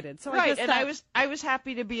provided. So right, I guess and I was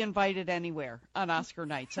happy to be invited anywhere on Oscar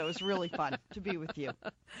night, so it was really fun to be with you.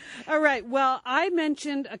 All right, well, I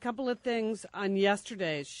mentioned a couple of things on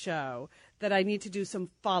yesterday's show that I need to do some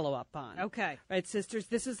follow-up on. Okay. Right, sisters,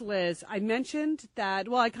 this is Liz. I mentioned that,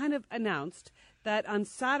 well, I kind of announced that on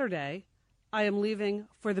Saturday I am leaving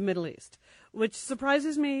for the Middle East, which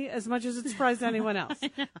surprises me as much as it surprised anyone else.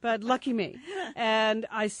 But lucky me. And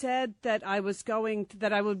I said that I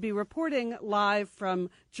would be reporting live from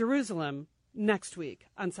Jerusalem next week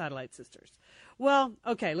on Satellite Sisters. Well,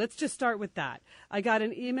 okay, let's just start with that. I got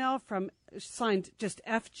an email signed just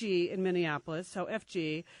FG in Minneapolis. So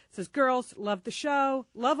FG says, girls, love the show,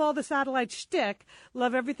 love all the satellite shtick,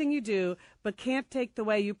 love everything you do, but can't take the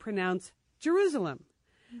way you pronounce Jerusalem.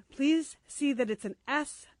 Please see that it's an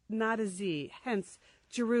S, not a Z, hence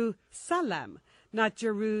Jerusalem, not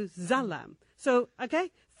Jerusalem. So, okay,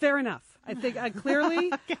 fair enough. I think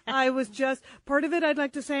clearly I was just, part of it I'd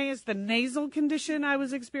like to say is the nasal condition I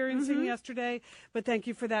was experiencing yesterday, but thank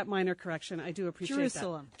you for that minor correction. I do appreciate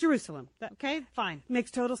that. Jerusalem. Okay, fine.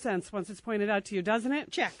 Makes total sense once it's pointed out to you, doesn't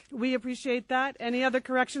it? Check. We appreciate that. Any other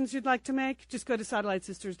corrections you'd like to make? Just go to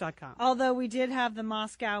satellitesisters.com. Although we did have the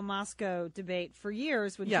Moscow debate for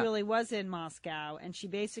years when Julie was in Moscow, and she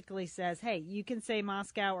basically says, hey, you can say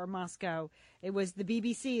Moscow or Moscow. It was the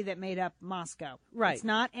BBC that made up Moscow. Right. It's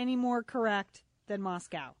not any more correct than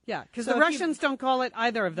Moscow. Yeah, because the Russians don't call it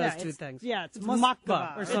either of those two things. Yeah, it's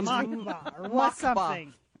Moskva or something. Or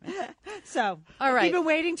something. So, all right. If you've been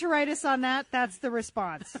waiting to write us on that, that's the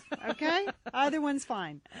response. Okay? Either one's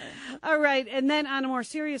fine. All right. And then on a more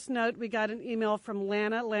serious note, we got an email from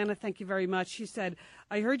Lana. Lana, thank you very much. She said,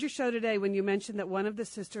 I heard your show today when you mentioned that one of the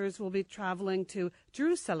sisters will be traveling to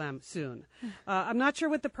Jerusalem soon. I'm not sure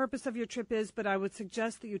what the purpose of your trip is, but I would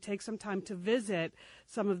suggest that you take some time to visit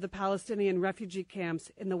some of the Palestinian refugee camps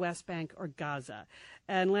in the West Bank or Gaza.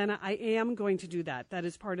 And Lana, I am going to do that. That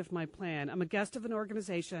is part of my plan. I'm a guest of an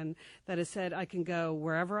organization that has said I can go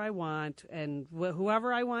wherever I want, and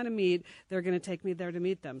whoever I want to meet, they're going to take me there to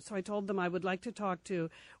meet them. So I told them I would like to talk to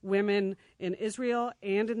women in Israel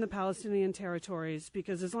and in the Palestinian territories,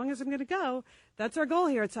 because as long as I'm going to go, That's our goal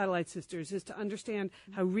here at Satellite Sisters, is to understand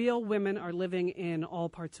how real women are living in all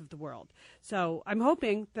parts of the world. So I'm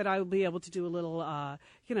hoping that I will be able to do a little,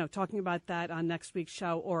 talking about that on next week's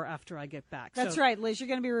show or after I get back. That's right, Liz. You're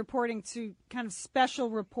going to be reporting to kind of special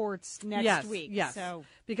reports next week. Yes, so.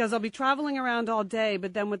 Because I'll be traveling around all day,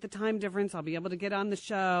 but then with the time difference, I'll be able to get on the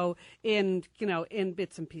show in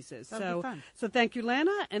bits and pieces. That'll be fun. So thank you,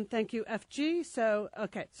 Lana, and thank you, FG. So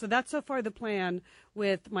that's so far the plan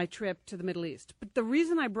with my trip to the Middle East. But the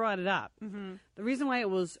reason I brought it up, the reason why it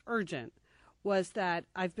was urgent, was that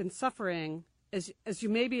I've been suffering, as you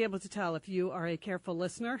may be able to tell if you are a careful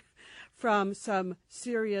listener, from some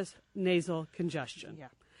serious nasal congestion. Yeah.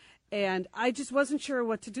 And I just wasn't sure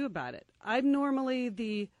what to do about it. I'm normally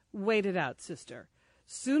the wait it out sister.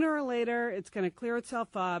 Sooner or later, it's going to clear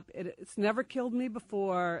itself up. It's never killed me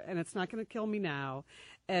before, and it's not going to kill me now.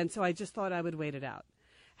 And so I just thought I would wait it out.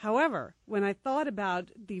 However, when I thought about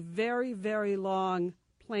the very, very long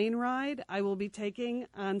plane ride I will be taking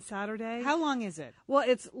on Saturday. How long is it? Well,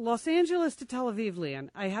 it's Los Angeles to Tel Aviv, Leanne.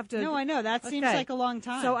 I have to. No, I know. That seems like a long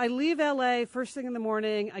time. So I leave L.A. first thing in the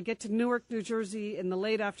morning. I get to Newark, New Jersey in the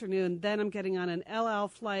late afternoon. Then I'm getting on an El Al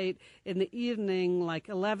flight in the evening, like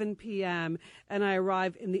 11 p.m., and I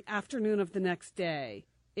arrive in the afternoon of the next day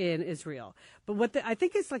in Israel. But I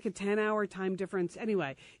think it's like a 10-hour time difference.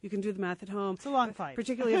 Anyway, you can do the math at home. It's a long flight.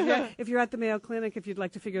 Particularly if you're at the Mayo Clinic, if you'd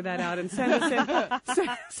like to figure that out and send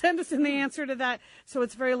us in the answer to that. So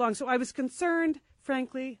it's very long. So I was concerned,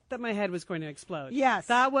 frankly, that my head was going to explode. Yes.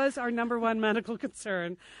 That was our number one medical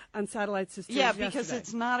concern on Satellite Sisters because yesterday.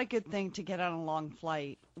 it's not a good thing to get on a long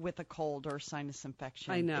flight with a cold or sinus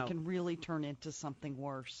infection. I know. It can really turn into something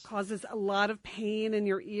worse. Causes a lot of pain in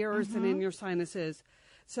your ears and in your sinuses.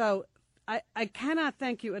 So I cannot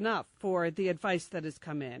thank you enough for the advice that has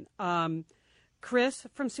come in. Chris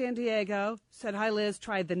from San Diego said, "Hi, Liz.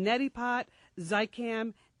 Tried the neti pot,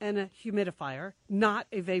 Zicam, and a humidifier, not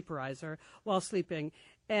a vaporizer, while sleeping."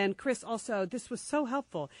 And Chris also, this was so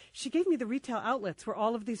helpful. She gave me the retail outlets where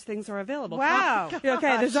all of these things are available. Wow. Okay,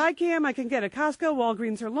 the Zicam I can get at Costco,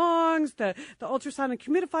 Walgreens or Longs. The ultrasonic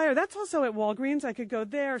humidifier, that's also at Walgreens. I could go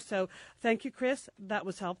there. So thank you, Chris. That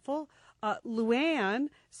was helpful. Luann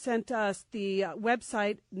sent us the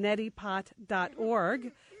website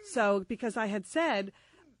netipot.org. So because I had said,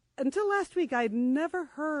 until last week, I had never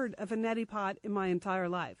heard of a neti pot in my entire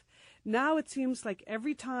life. Now it seems like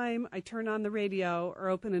every time I turn on the radio or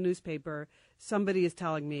open a newspaper, somebody is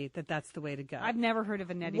telling me that that's the way to go. I've never heard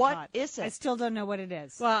of a neti pot. What is it? I still don't know what it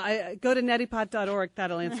is. Well, I go to netipot.org.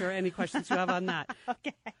 That'll answer any questions you have on that.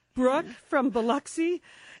 Okay. Brooke from Biloxi.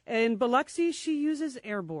 In Biloxi, she uses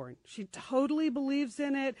Airborne. She totally believes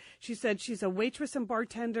in it. She said she's a waitress and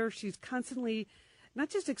bartender. She's constantly not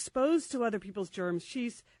just exposed to other people's germs.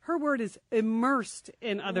 Her word is immersed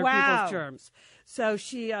in other people's germs. So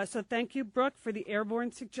so thank you, Brooke, for the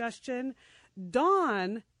Airborne suggestion.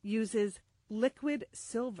 Dawn uses liquid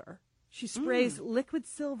silver. She sprays liquid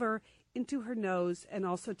silver into her nose and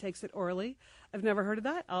also takes it orally. I've never heard of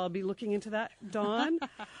that. I'll be looking into that. Dawn.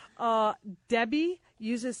 Debbie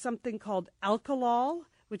uses something called Alkalol,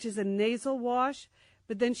 which is a nasal wash.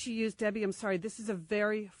 But then she used, Debbie, I'm sorry, this is a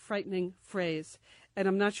very frightening phrase. And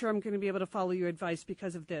I'm not sure I'm going to be able to follow your advice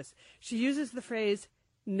because of this. She uses the phrase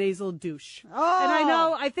nasal douche. Oh. And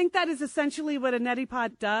I think that is essentially what a neti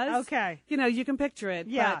pot does. Okay. You can picture it.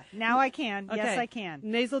 Yeah, but, now I can. Okay. Yes, I can.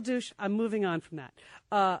 Nasal douche, I'm moving on from that.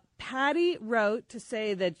 Patty wrote to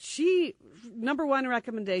say that number one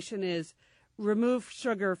recommendation is remove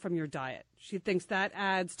sugar from your diet. She thinks that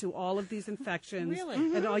adds to all of these infections. Really?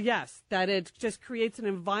 And yes, that it just creates an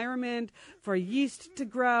environment for yeast to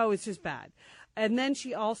grow. It's just bad. And then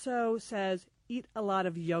she also says, eat a lot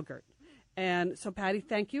of yogurt. And so, Patty,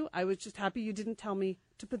 thank you. I was just happy you didn't tell me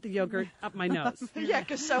to put the yogurt up my nose. Yeah,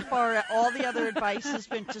 because so far all the other advice has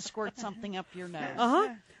been to squirt something up your nose.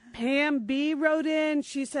 Uh-huh. Pam B. wrote in.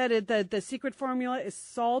 She said the secret formula is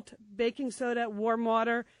salt, baking soda, warm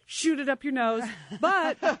water. Shoot it up your nose.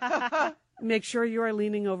 But make sure you are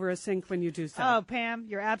leaning over a sink when you do so. Oh, Pam,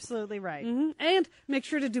 you're absolutely right. Mm-hmm. And make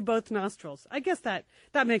sure to do both nostrils. I guess that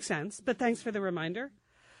makes sense, but thanks for the reminder.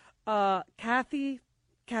 Kathy,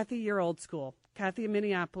 you're old school. Kathy in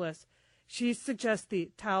Minneapolis. She suggests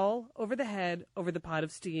the towel over the head, over the pot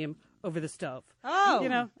of steam, over the stove.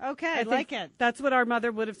 Oh, okay, I like it. That's what our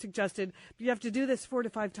mother would have suggested. But you have to do this 4 to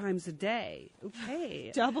 5 times a day.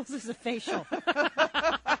 Okay. Doubles as a facial.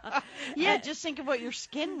 Yeah, just think of what your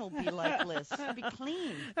skin will be like, Liz. It'll be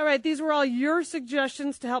clean. All right, these were all your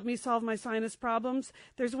suggestions to help me solve my sinus problems.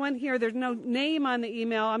 There's one here. There's no name on the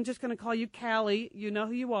email. I'm just going to call you Callie. You know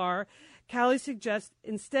who you are. Callie suggests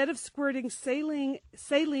instead of squirting saline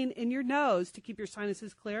in your nose to keep your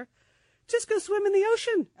sinuses clear, just go swim in the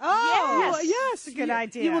ocean. Oh, yes. That's a good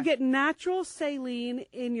idea. You will get natural saline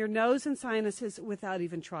in your nose and sinuses without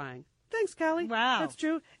even trying. Thanks, Callie. Wow. That's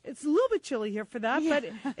true. It's a little bit chilly here for that, but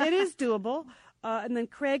it is doable. And then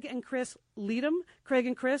Craig and Chris Leadham. Craig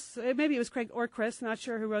and Chris, maybe it was Craig or Chris, not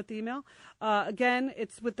sure who wrote the email. Again,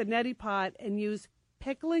 it's with the neti pot and use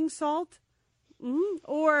pickling salt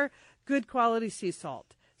or good quality sea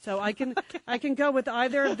salt. So I can go with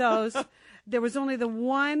either of those. There was only the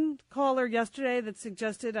one caller yesterday that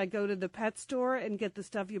suggested I go to the pet store and get the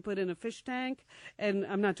stuff you put in a fish tank, and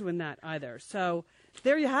I'm not doing that either. So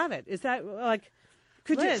there you have it. Is that like...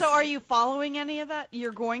 So are you following any of that?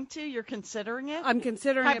 You're going to? You're considering it? I'm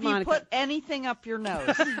considering it, Monica. Have you put anything up your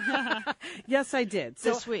nose? Yes, I did.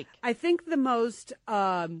 This week. I think the most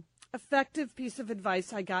effective piece of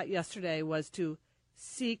advice I got yesterday was to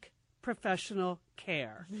seek professional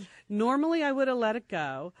care. Normally, I would have let it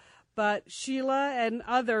go. But Sheila and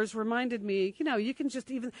others reminded me, you can just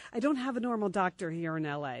I don't have a normal doctor here in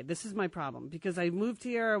L.A. This is my problem because I moved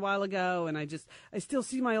here a while ago and I still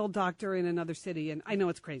see my old doctor in another city and I know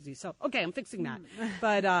it's crazy. So, okay, I'm fixing that.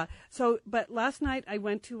 But last night I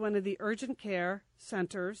went to one of the urgent care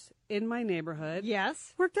centers in my neighborhood.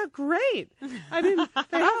 Yes. Worked out great.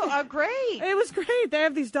 Great. It was great. They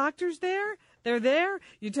have these doctors there. They're there.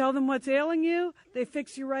 You tell them what's ailing you. They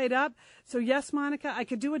fix you right up. So, yes, Monica, I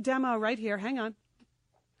could do a demo right here. Hang on.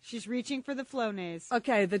 She's reaching for the Flonase.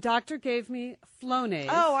 Okay, the doctor gave me Flonase.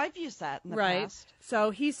 Oh, I've used that in the past.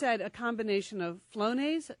 So he said a combination of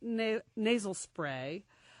Flonase nasal spray.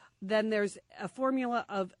 Then there's a formula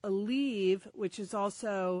of Aleve, which is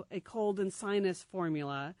also a cold and sinus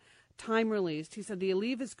formula. Time released. He said the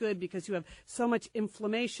Aleve is good because you have so much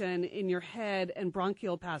inflammation in your head and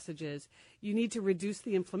bronchial passages. You need to reduce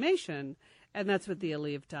the inflammation, and that's what the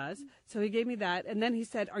Aleve does. So he gave me that, and then he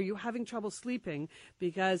said, are you having trouble sleeping?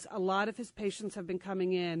 Because a lot of his patients have been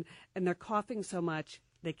coming in, and they're coughing so much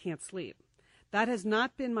they can't sleep. That has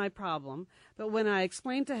not been my problem, but when I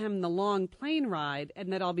explained to him the long plane ride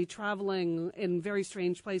and that I'll be traveling in very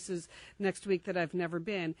strange places next week that I've never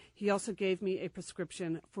been, he also gave me a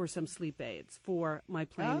prescription for some sleep aids for my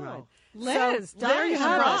plane ride. Liz, so there you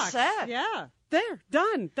have it. Yeah. There,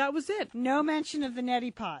 done. That was it. No mention of the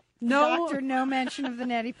neti pot. No. Doctor, no mention of the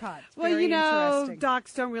neti pot. Well, Very interesting.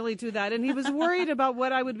 docs don't really do that. And he was worried about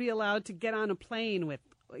what I would be allowed to get on a plane with.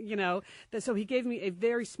 So he gave me a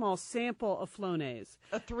very small sample of Flonase.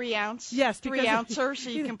 A 3 ounce? Yes. 3 ouncer, so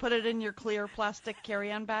you can put it in your clear plastic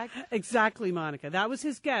carry-on bag? Exactly, Monica. That was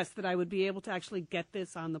his guess, that I would be able to actually get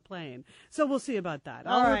this on the plane. So we'll see about that.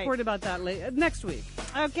 I'll report about that next week.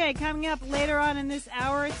 Okay, coming up later on in this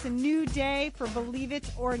hour, it's a new day for Believe It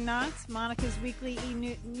or Not, Monica's weekly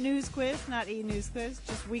news quiz. Not e-news quiz,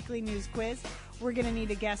 just weekly news quiz. We're going to need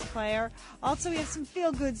a guest player. Also, we have some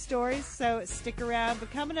feel-good stories, so stick around. But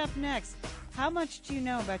coming up next, how much do you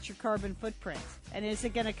know about your carbon footprint? And is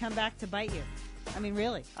it going to come back to bite you? I mean,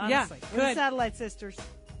 really, honestly. Yeah, We're the Satellite Sisters.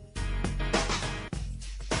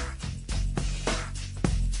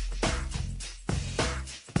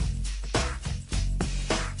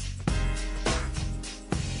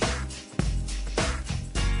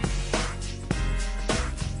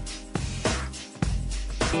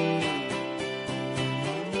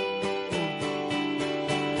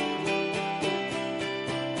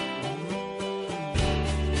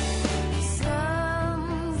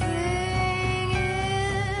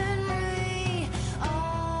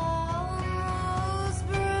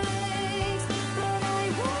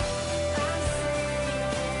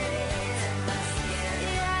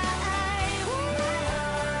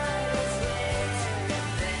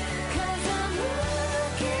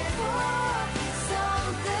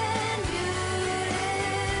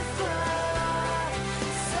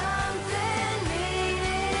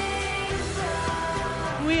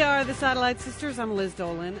 We are the Satellite Sisters. I'm Liz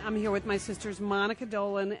Dolan. I'm here with my sisters Monica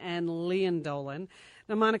Dolan and Leanne Dolan.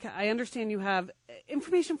 Now, Monica, I understand you have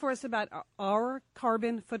information for us about our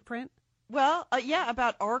carbon footprint. Well,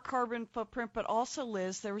 about our carbon footprint, but also,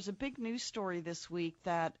 Liz, there was a big news story this week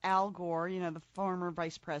that Al Gore, the former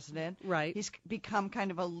vice president, right? He's become kind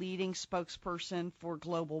of a leading spokesperson for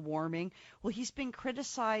global warming. Well, he's been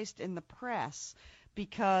criticized in the press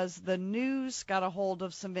because the news got a hold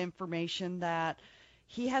of some information that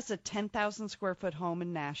he has a 10,000 square foot home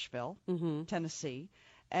in Nashville, Tennessee,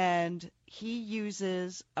 and he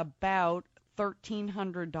uses about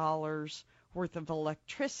 $1,300 worth of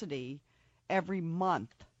electricity every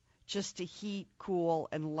month just to heat, cool,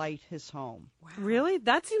 and light his home. Wow. Really?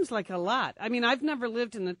 That seems like a lot. I mean, I've never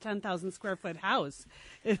lived in a 10,000 square foot house.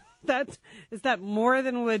 Is that more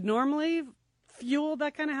than would normally fuel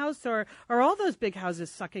that kind of house, or are all those big houses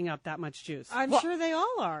sucking up that much juice? I'm sure they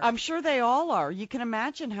all are. I'm sure they all are. You can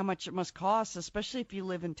imagine how much it must cost, especially if you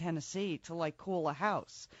live in Tennessee, to like cool a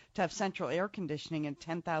house, to have central air conditioning in a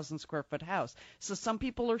 10,000 square foot house. So some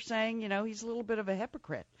people are saying, he's a little bit of a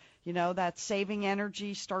hypocrite. That saving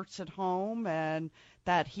energy starts at home, and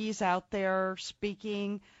that he's out there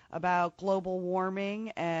speaking about global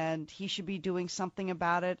warming, and he should be doing something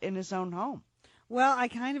about it in his own home. Well, I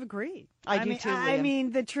kind of agree. I do too, Liam. I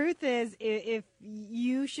mean, the truth is, if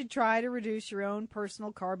you should try to reduce your own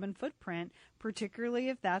personal carbon footprint, particularly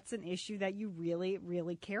if that's an issue that you really,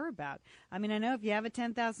 really care about. I mean, I know if you have a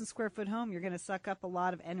 10,000 square foot home, you're going to suck up a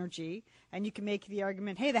lot of energy, and you can make the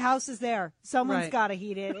argument, hey, the house is there. Someone's got to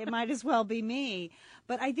heat it. It might as well be me.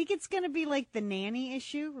 But I think it's going to be like the nanny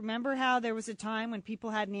issue. Remember how there was a time when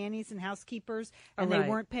people had nannies and housekeepers, and they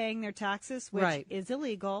weren't paying their taxes, which is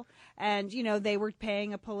illegal, and, they were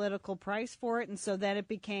paying a political price for it, and so then it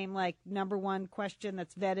became like number one question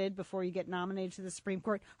that's vetted before you get nominated to the Supreme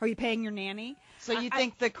Court. Are you paying your nanny? So you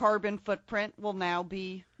think the carbon footprint will now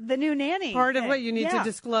be the new nanny? Part of what you need to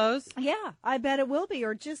disclose? Yeah, I bet it will be.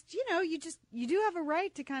 Or just, you do have a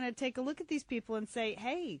right to kind of take a look at these people and say,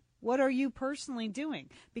 hey, what are you personally doing?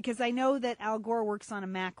 Because I know that Al Gore works on a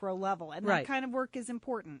macro level, and that kind of work is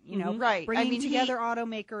important, bringing together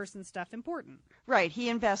automakers and stuff important. Right. He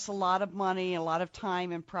invests a lot of money, a lot of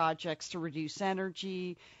time in projects to reduce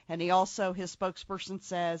energy, and he also, his spokesperson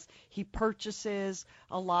says, he purchases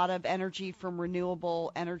a lot of energy from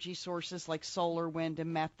renewable energy sources like solar, wind,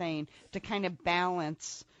 and methane to kind of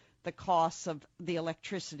balance the costs of the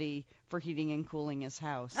electricity for heating and cooling his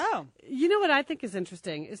house. Oh, you know what I think is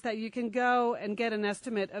interesting is that you can go and get an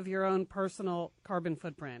estimate of your own personal carbon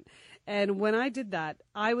footprint. And when I did that,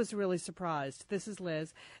 I was really surprised. This is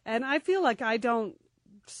Liz. And I feel like I don't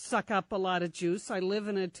suck up a lot of juice. I live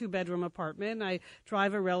in a 2-bedroom apartment. I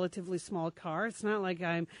drive a relatively small car. It's not like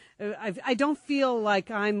I don't feel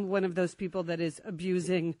like I'm one of those people that is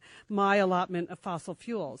abusing my allotment of fossil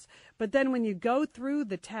fuels. But then when you go through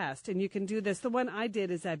the test, and you can do this, the one I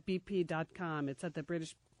did is at bp.com. It's at the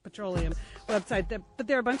British Petroleum website, but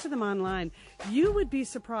there are a bunch of them online. You would be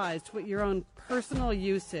surprised what your own personal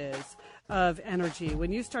use is of energy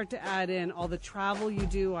when you start to add in all the travel you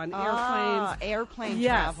do on airplane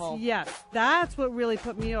travel. Yes, that's what really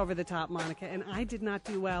put me over the top, Monica, and I did not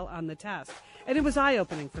do well on the test. And it was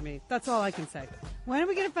eye-opening for me. That's all I can say. When are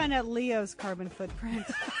we going to find out Leo's carbon footprint?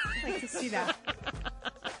 I'd like to see that.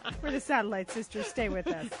 We're the Satellite Sisters. Stay with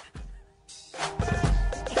us.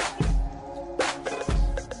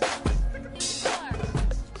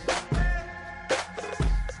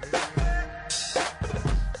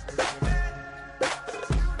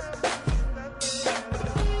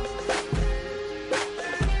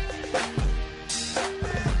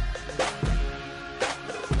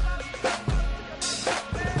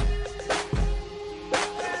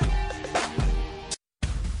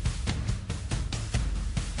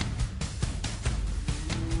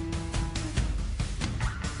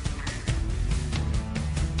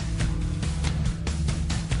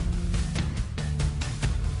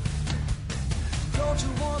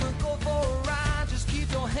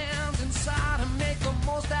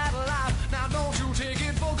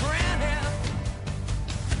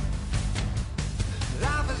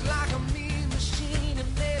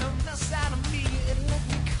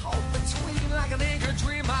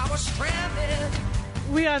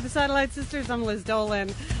 We are the Satellite Sisters. I'm Liz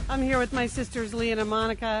Dolan. I'm here with my sisters, Lee and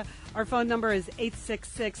Monica. Our phone number is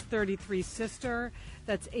 866-33-SISTER.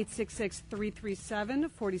 That's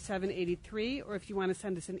 866-337-4783. Or if you want to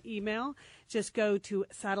send us an email, just go to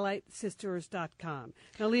satellitesisters.com.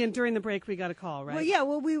 Now, Leanne, during the break, we got a call, right? Well, yeah.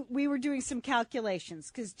 Well, we were doing some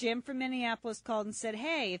calculations because Jim from Minneapolis called and said,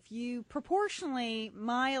 hey, if you proportionally,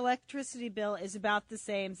 my electricity bill is about the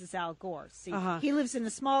same as Al Gore's. See, he lives in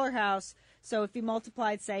a smaller house. So if you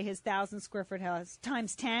multiplied, say, his 1,000 square foot house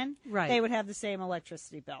times 10, they would have the same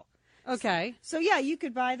electricity bill. Okay. So yeah, you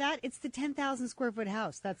could buy that. It's the 10,000 square foot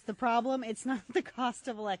house. That's the problem. It's not the cost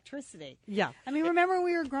of electricity. Yeah. I mean, remember when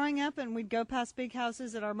we were growing up and we'd go past big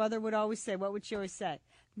houses and our mother would always say, what would she always say?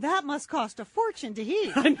 that must cost a fortune to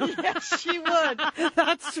heat. Yes, she would.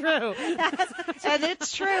 That's true. And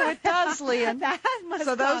it's true. It does, Liam.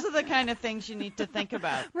 So those cost- are the kind of things you need to think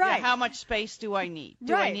about. Right. Yeah, how much space do I need?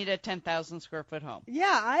 Do I Right. need a 10,000 square foot home?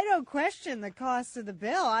 Yeah, I don't question the cost of the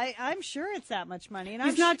bill. I'm sure it's that much money. And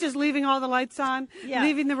He's not just leaving all the lights on, Yeah.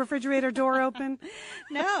 leaving the refrigerator door open.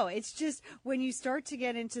 No, it's just when you start to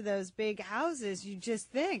get into those big houses, you just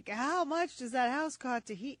think, how much does that house cost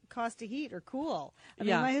to heat or cool? I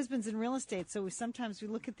mean, my husband's in real estate, so sometimes we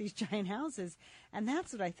look at these giant houses, and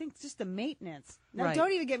that's what I think, just the maintenance. Now, Right.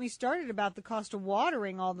 don't even get me started about the cost of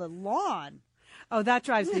watering all the lawn. Oh, that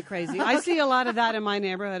drives me crazy. I see a lot of that in my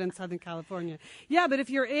neighborhood in Southern California. Yeah, but if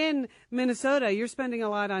you're in Minnesota, you're spending a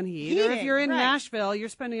lot on heat. Or if Heating, you're in right. Nashville, you're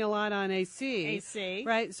spending a lot on AC. AC.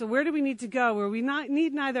 Right? So where do we need to go where we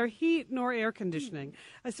need neither heat nor air conditioning?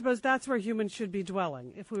 I suppose that's where humans should be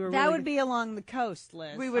dwelling. If we were That really would be along the coast,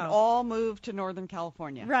 Liz. We would all move to Northern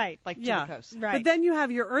California. Right. Like to yeah. the coast. Right. But then you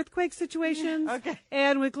have your earthquake situations. Okay.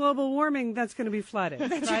 And with global warming, that's going to be flooded.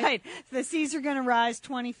 That's right. The seas are going to rise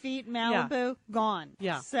 20 feet. Malibu, gone.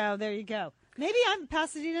 Yeah. So there you go. Maybe I'm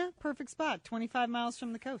Pasadena, perfect spot, 25 miles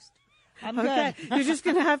from the coast. I'm Okay. good. You're just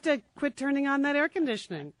going to have to quit turning on that air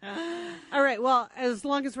conditioning. All right. Well, as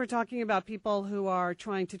long as we're talking about people who are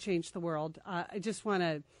trying to change the world, I just want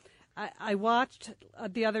to. I watched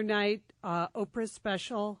the other night Oprah's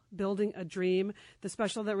special, Building a Dream, the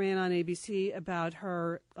special that ran on ABC about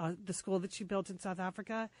her, the school that she built in South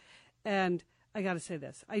Africa. And I got to say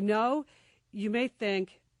this. I know you may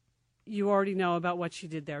think you already know about what she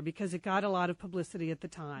did there because it got a lot of publicity at the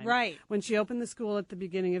time. Right. When she opened the school at the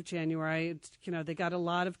beginning of January, they got a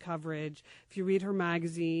lot of coverage. If you read her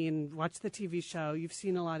magazine, watch the TV show, you've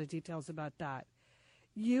seen a lot of details about that.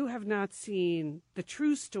 You have not seen the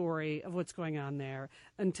true story of what's going on there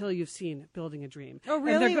until you've seen Building a Dream. Oh,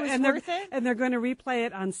 really? It was worth it? And they're going to replay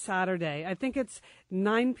it on Saturday. I think it's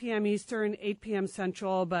 9 p.m. Eastern, 8 p.m.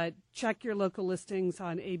 Central, but check your local listings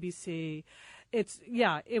on ABC.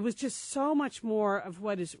 It was just so much more of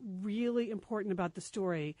what is really important about the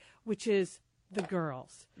story, which is the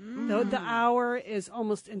girls. The hour is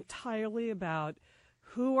almost entirely about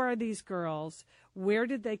who are these girls, where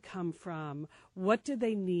did they come from, what do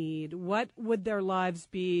they need, what would their lives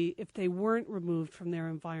be if they weren't removed from their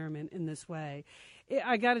environment in this way.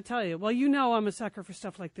 I got to tell you, well, I'm a sucker for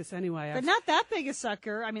stuff like this anyway. But not that big a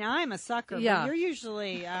sucker. I mean, I'm a sucker. Yeah. But you're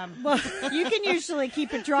usually, you can usually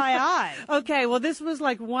keep a dry eye. Okay, well, this was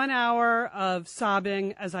like 1 hour of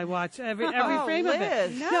sobbing as I watched every frame of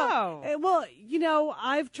it. No. Well,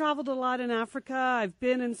 I've traveled a lot in Africa. I've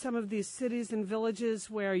been in some of these cities and villages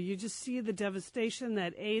where you just see the devastation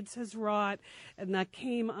that AIDS has wrought, and that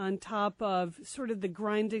came on top of sort of the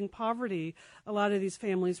grinding poverty a lot of these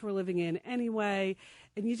families were living in anyway.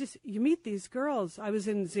 And you meet these girls. I was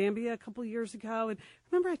in Zambia a couple of years ago, and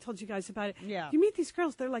remember I told you guys about it? Yeah. You meet these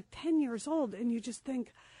girls, they're like 10 years old, and you just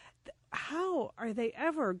think, how are they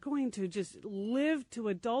ever going to just live to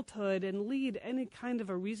adulthood and lead any kind of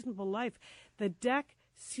a reasonable life? The deck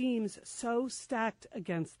seems so stacked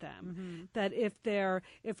against them that if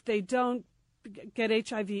they don't get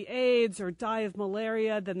HIV/AIDS or die of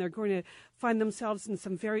malaria, then they're going to find themselves in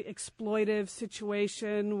some very exploitive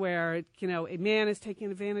situation where, a man is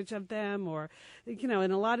taking advantage of them, or, in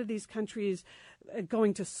a lot of these countries,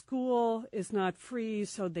 going to school is not free,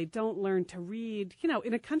 so they don't learn to read.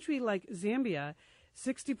 In a country like Zambia,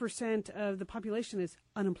 60% of the population is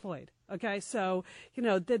unemployed. Okay, so,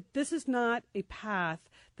 that this is not a path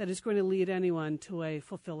that is going to lead anyone to a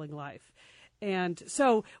fulfilling life. And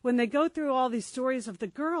so when they go through all these stories of the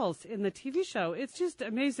girls in the TV show, it's just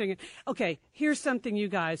amazing. Okay, here's something, you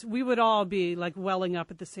guys. We would all be like welling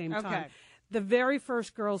up at the same time. The very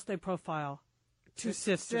first girls they profile, two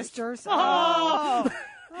sisters. Sisters? Oh!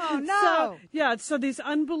 Oh, no. So these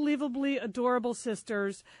unbelievably adorable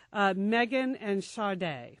sisters, Megan and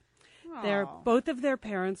Sade. Both of their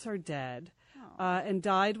parents are dead. And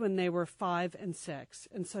died when they were 5 and 6.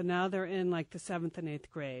 And so now they're in like the 7th and 8th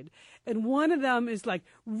grade. And one of them is like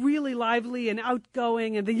really lively and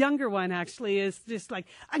outgoing. And the younger one actually is just like,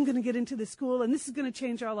 I'm going to get into this school and this is going to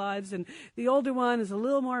change our lives. And the older one is a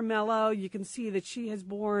little more mellow. You can see that she has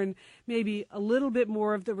borne maybe a little bit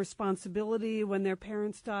more of the responsibility when their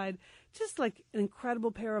parents died. Just like an incredible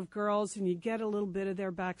pair of girls. And you get a little bit of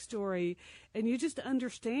their backstory. And you just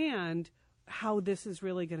understand how this is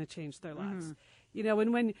really going to change their lives.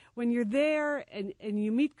 And when you're there and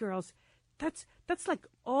you meet girls, that's like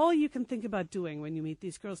all you can think about doing when you meet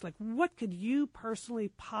these girls. Like, what could you personally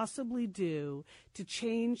possibly do to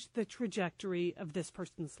change the trajectory of this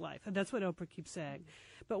person's life? And that's what Oprah keeps saying.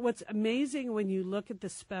 But what's amazing when you look at the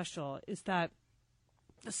special is that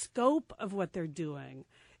the scope of what they're doing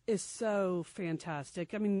is so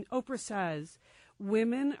fantastic. I mean, Oprah says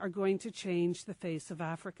women are going to change the face of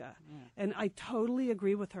Africa. And I totally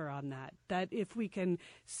agree with her on that, that if we can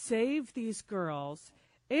save these girls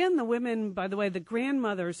and the women, by the way, the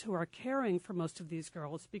grandmothers who are caring for most of these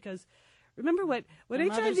girls, because remember what HIV,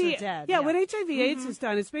 what HIV/AIDS has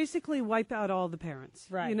done is basically wipe out all the parents.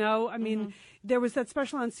 Right. You know, I mean, there was that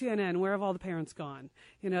special on CNN, Where Have All the Parents Gone?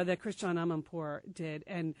 You know, that Christian Amanpour did.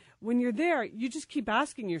 And when you're there, you just keep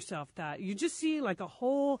asking yourself that. You just see like a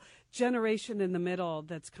whole generation in the middle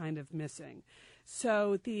that's kind of missing.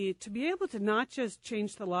 So to be able to not just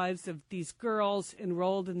change the lives of these girls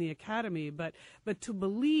enrolled in the academy, but to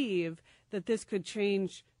believe that this could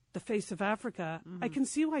change the face of Africa, I can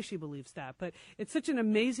see why she believes that. But it's such an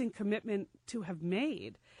amazing commitment to have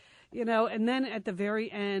made, you know. And then at the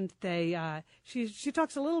very end, she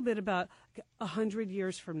talks a little bit about 100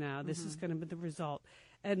 years from now, this is going to be the result,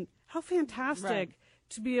 and how fantastic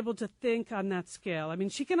to be able to think on that scale. I mean,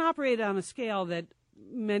 she can operate on a scale that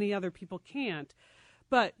many other people can't.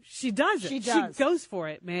 But she does it. She goes for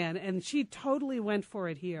it, man. And she totally went for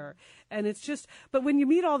it here. And it's just, but when you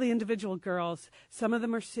meet all the individual girls, some of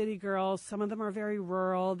them are city girls, some of them are very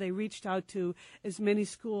rural. They reached out to as many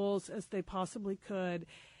schools as they possibly could.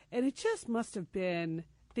 And it just must have been,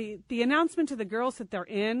 the announcement to the girls that they're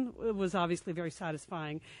in was obviously very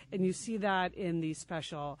satisfying. And you see that in the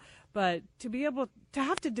special. But to be able to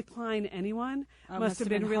have to decline anyone must have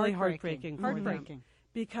been really heartbreaking for them.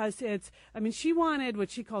 Because she wanted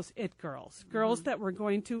what she calls it girls, girls that were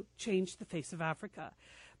going to change the face of Africa.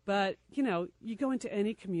 But, you know, you go into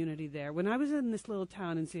any community there. When I was in this little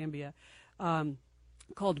town in Zambia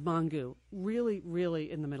called Mangu, really,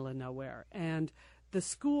 really in the middle of nowhere, and the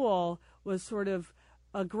school was sort of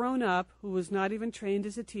a grown-up who was not even trained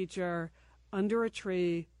as a teacher, under a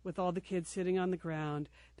tree with all the kids sitting on the ground.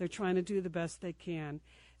 They're trying to do the best they can.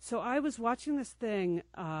 So I was watching this thing,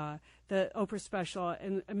 the Oprah special,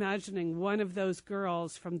 and imagining one of those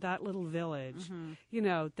girls from that little village, you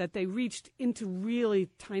know, that they reached into really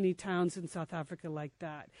tiny towns in South Africa like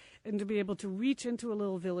that. And to be able to reach into a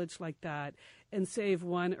little village like that and save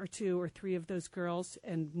one or two or three of those girls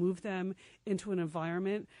and move them into an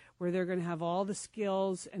environment where they're going to have all the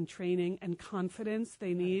skills and training and confidence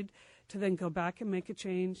they need to then go back and make a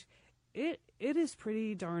change, it is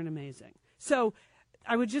pretty darn amazing. So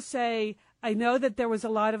I would just say, I know that there was a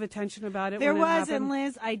lot of attention about it. There when it was, happened. and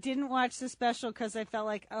Liz, I didn't watch the special because I felt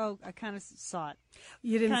like, I kind of saw it.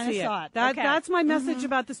 You didn't kinda see it. saw it. That's my message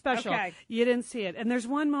about the special. Okay. You didn't see it. And there's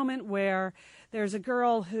one moment where there's a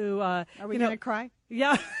girl who... Are we going to cry?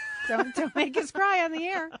 Yeah. Don't make us cry on the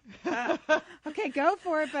air. Okay, go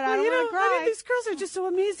for it, but I don't want to cry. I mean, these girls are just so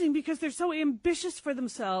amazing because they're so ambitious for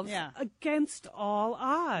themselves against all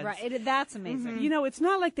odds. Right, that's amazing. You know, it's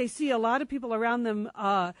not like they see a lot of people around them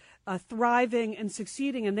thriving and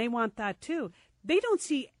succeeding, and they want that too. They don't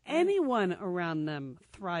see anyone around them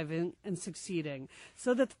thriving and succeeding.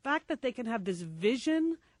 So the fact that they can have this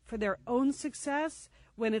vision for their own success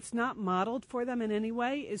when it's not modeled for them in any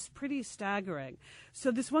way is pretty staggering.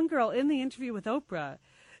 So this one girl in the interview with Oprah,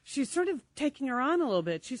 she's sort of taking her on a little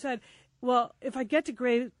bit. She said, well, if I get to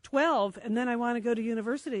grade 12 and then I want to go to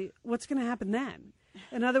university, what's going to happen then?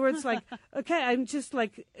 In other words, like, okay, I'm just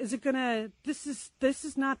like, is it going to, this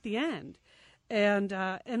is not the end. And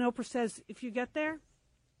Oprah says, if you get there,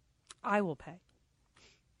 I will pay.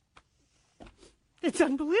 It's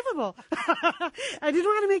unbelievable. I didn't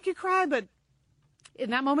want to make you cry, but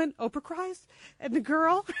in that moment, Oprah cries, and the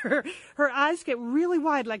girl, her eyes get really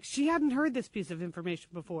wide, like she hadn't heard this piece of information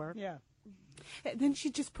before. Yeah. And then she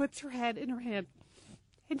just puts her head in her hand,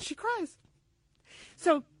 and she cries.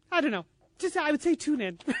 So, I don't know. Just, I would say tune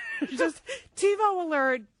in. Just TiVo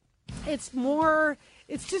alert. It's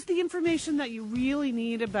just the information that you really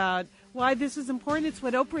need about why this is important. It's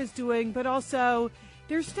what Oprah is doing, but also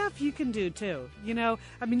there's stuff you can do too. You know,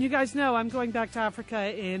 I mean, you guys know I'm going back to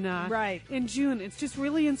Africa in June. It's just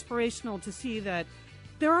really inspirational to see that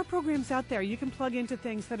there are programs out there. You can plug into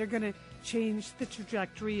things that are going to change the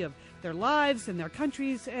trajectory of their lives and their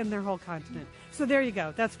countries and their whole continent. So there you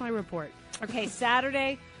go. That's my report. Okay,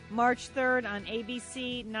 Saturday, March 3rd on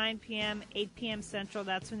ABC, 9 p.m., 8 p.m. Central.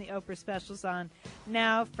 That's when the Oprah special's on.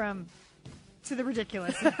 Now from to the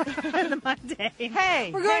ridiculous the Monday.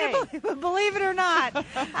 Hey, we're going to believe it or not.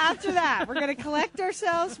 After that, we're going to collect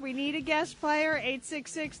ourselves. We need a guest player.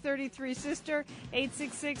 866-33-SISTER,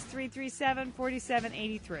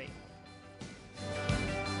 866-337-4783.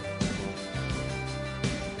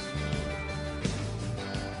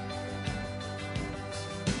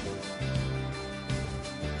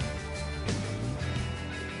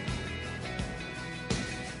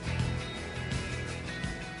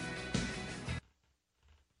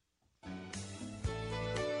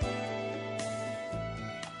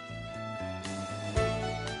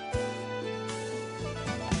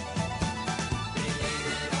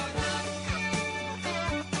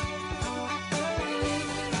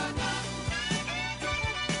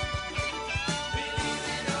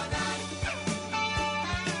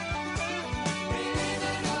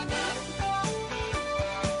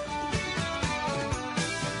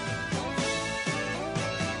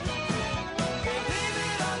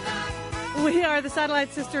 We are the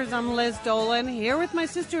Satellite Sisters. I'm Liz Dolan, here with my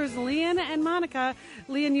sisters, Leanne and Monica.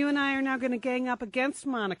 Leanne, you and I are now going to gang up against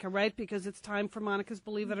Monica, right? Because it's time for Monica's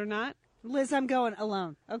Believe It or Not. Liz, I'm going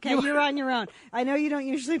alone. Okay, you're on your own. I know you don't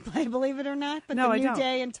usually play Believe It or Not, but the new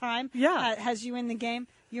day and time has you in the game.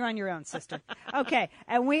 You're on your own, sister. Okay,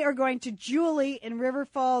 and we are going to Julie in River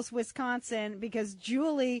Falls, Wisconsin, because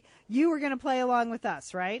Julie, you were going to play along with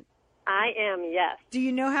us, right? I am, yes. Do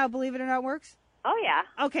you know how Believe It or Not works? Oh, yeah.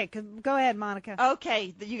 Okay, go ahead, Monica.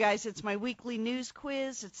 Okay, you guys, it's my weekly news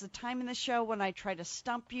quiz. It's the time in the show when I try to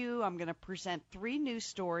stump you. I'm going to present 3 news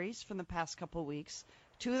stories from the past couple weeks.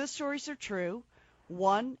 2 of the stories are true.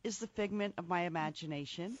 1 is the figment of my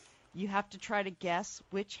imagination. You have to try to guess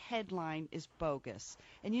which headline is bogus.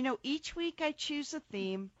 And you know, each week I choose a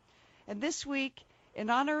theme. And this week, in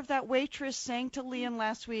honor of that waitress saying to Leanne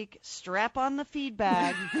last week, strap on the feed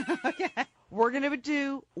bag, we're going to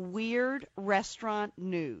do weird restaurant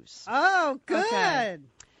news. Oh, good. Okay.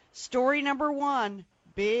 Story number 1,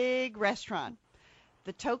 big restaurant.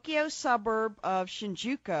 The Tokyo suburb of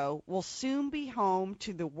Shinjuku will soon be home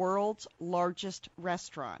to the world's largest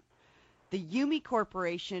restaurant. The Yumi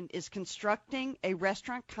Corporation is constructing a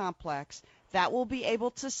restaurant complex that will be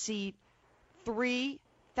able to seat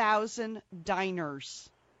 3,000 diners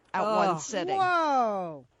at one sitting.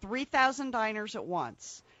 Whoa! 3,000 diners at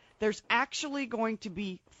once. There's actually going to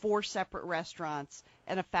be 4 separate restaurants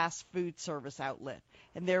and a fast food service outlet.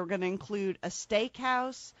 And they're going to include a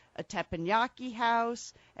steakhouse, a teppanyaki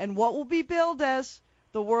house, and what will be billed as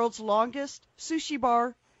the world's longest sushi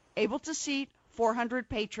bar, able to seat 400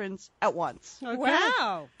 patrons at once. Okay.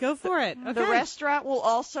 Wow. Go for it. Okay. The restaurant will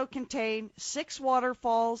also contain 6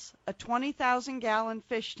 waterfalls, a 20,000-gallon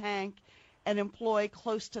fish tank, and employ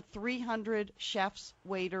close to 300 chefs,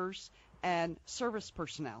 waiters, and service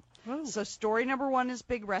personnel. Whoa. So story number 1 is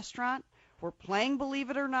big restaurant. We're playing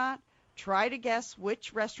Believe It or Not. Try to guess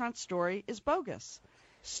which restaurant story is bogus.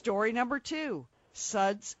 Story number 2,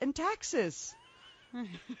 suds and taxes.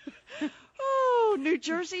 New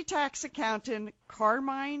Jersey tax accountant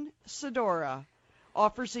Carmine Sidora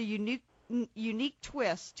offers a unique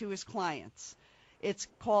twist to his clients. It's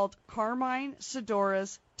called Carmine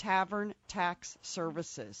Sidora's Tavern Tax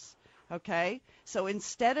Services. Okay? So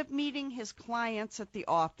instead of meeting his clients at the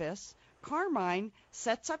office, Carmine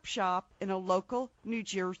sets up shop in a local New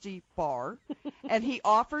Jersey bar, and he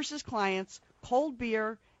offers his clients cold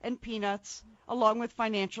beer and peanuts along with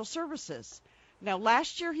financial services. Now,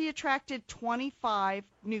 last year he attracted 25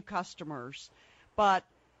 new customers, but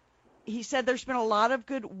he said there's been a lot of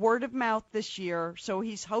good word of mouth this year, so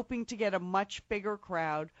he's hoping to get a much bigger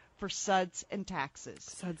crowd for suds and taxes.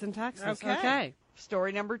 Suds and taxes. Okay.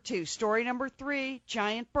 Story number 2. Story number 3,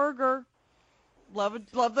 giant burger.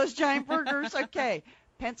 Love those giant burgers. Okay.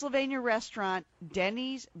 Pennsylvania restaurant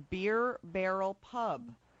Denny's Beer Barrel Pub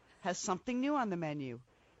has something new on the menu.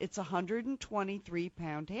 It's a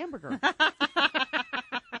 123-pound hamburger.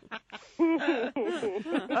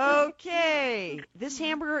 Okay. This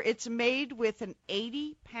hamburger, it's made with an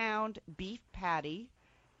 80-pound beef patty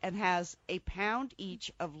and has a pound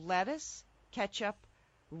each of lettuce, ketchup,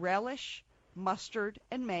 relish, mustard,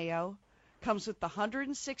 and mayo. Comes with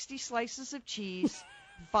 160 slices of cheese,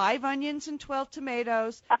 5 onions and 12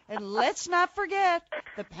 tomatoes, and let's not forget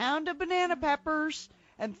the pound of banana peppers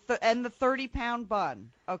and the 30-pound bun,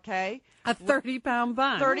 okay? A 30-pound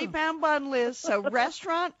bun. 30-pound bun, Liz. So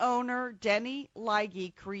restaurant owner Denny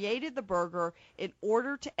Leige created the burger in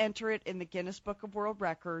order to enter it in the Guinness Book of World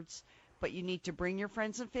Records, but you need to bring your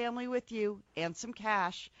friends and family with you and some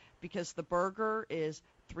cash because the burger is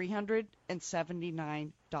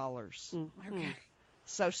 $379. Okay.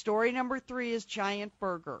 So story number 3 is giant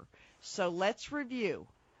burger. So let's review.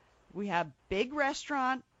 We have big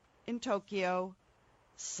restaurant in Tokyo,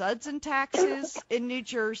 suds and taxes in New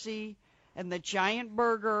Jersey, and the giant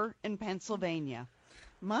burger in Pennsylvania.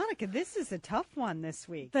 Monica, this is a tough one this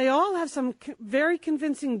week. They all have some very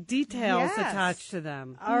convincing details attached to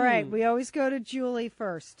them. All right, we always go to Julie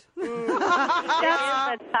first. That's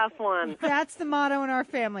a tough one. That's the motto in our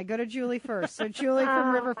family. Go to Julie first. So Julie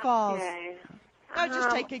from River Falls. Okay.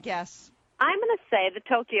 Just take a guess. I'm going to say the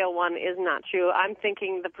Tokyo one is not true. I'm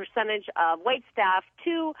thinking the percentage of wait staff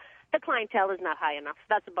to the clientele is not high enough.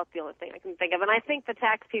 That's about the only thing I can think of. And I think the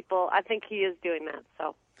tax people, I think he is doing that.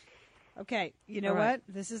 So. Okay, you know what?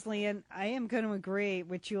 This is Leanne. I am going to agree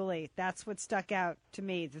with Julie. That's what stuck out to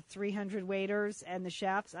me. The 300 waiters and the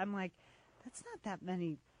chefs. I'm like, that's not that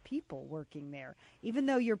many people working there. Even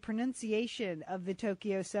though your pronunciation of the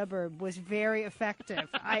Tokyo suburb was very effective,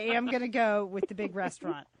 I am going to go with the big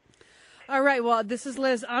restaurant. All right, well, this is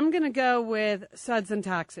Liz. I'm going to go with suds and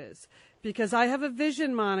taxes Because I have a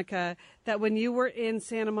vision, Monica, that when you were in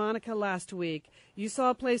Santa Monica last week, you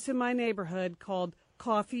saw a place in my neighborhood called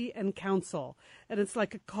Coffee and Counsel. And it's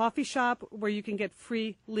like a coffee shop where you can get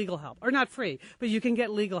free legal help. Or not free, but you can get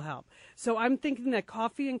legal help. So I'm thinking that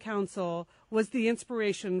Coffee and Counsel was the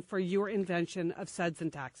inspiration for your invention of suds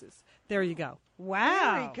and taxes. There you go.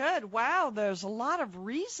 Wow. Very good. Wow, there's a lot of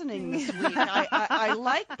reasoning this week. I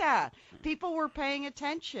like that. People were paying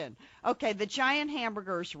attention. Okay, the giant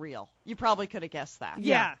hamburger is real. You probably could have guessed that.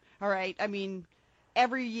 Yeah. All right. I mean,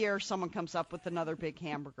 every year someone comes up with another big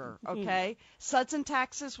hamburger, okay? Suds and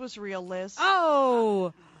taxes was real, Liz.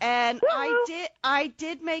 Oh. And I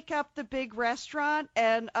did make up the big restaurant,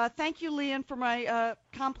 and thank you, Leon, for my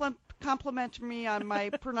complimenting me on my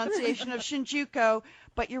pronunciation of Shinjuku.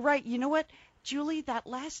 But you're right. You know what, Julie, that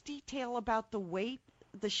last detail about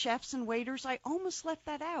the chefs and waiters, I almost left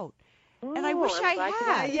that out. And I wish I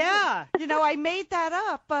had. Yeah. You know, I made that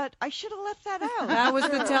up, but I should have left that out. That was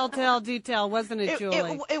the telltale detail, wasn't it,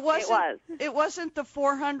 Julie? It wasn't the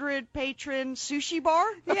 400 patron sushi bar?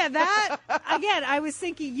 Yeah, that, again, I was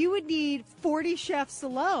thinking you would need 40 chefs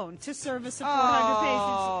alone to service a 400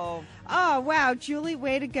 patrons. Oh, wow, Julie,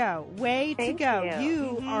 way to go. Way to go.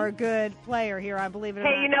 You are a good player here, I believe it or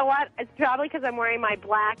not. Hey, you know what? It's probably because I'm wearing my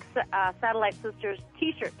black Satellite Sisters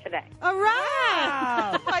T-shirt today. All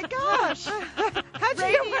right. Oh, my gosh. How'd you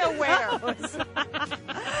Radio wear.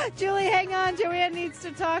 Julie, hang on. Joanne needs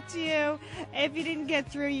to talk to you. If you didn't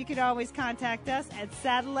get through, you can always contact us at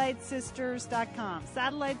satellitesisters.com.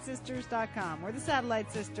 Satellitesisters.com. We're the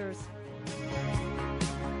Satellite Sisters.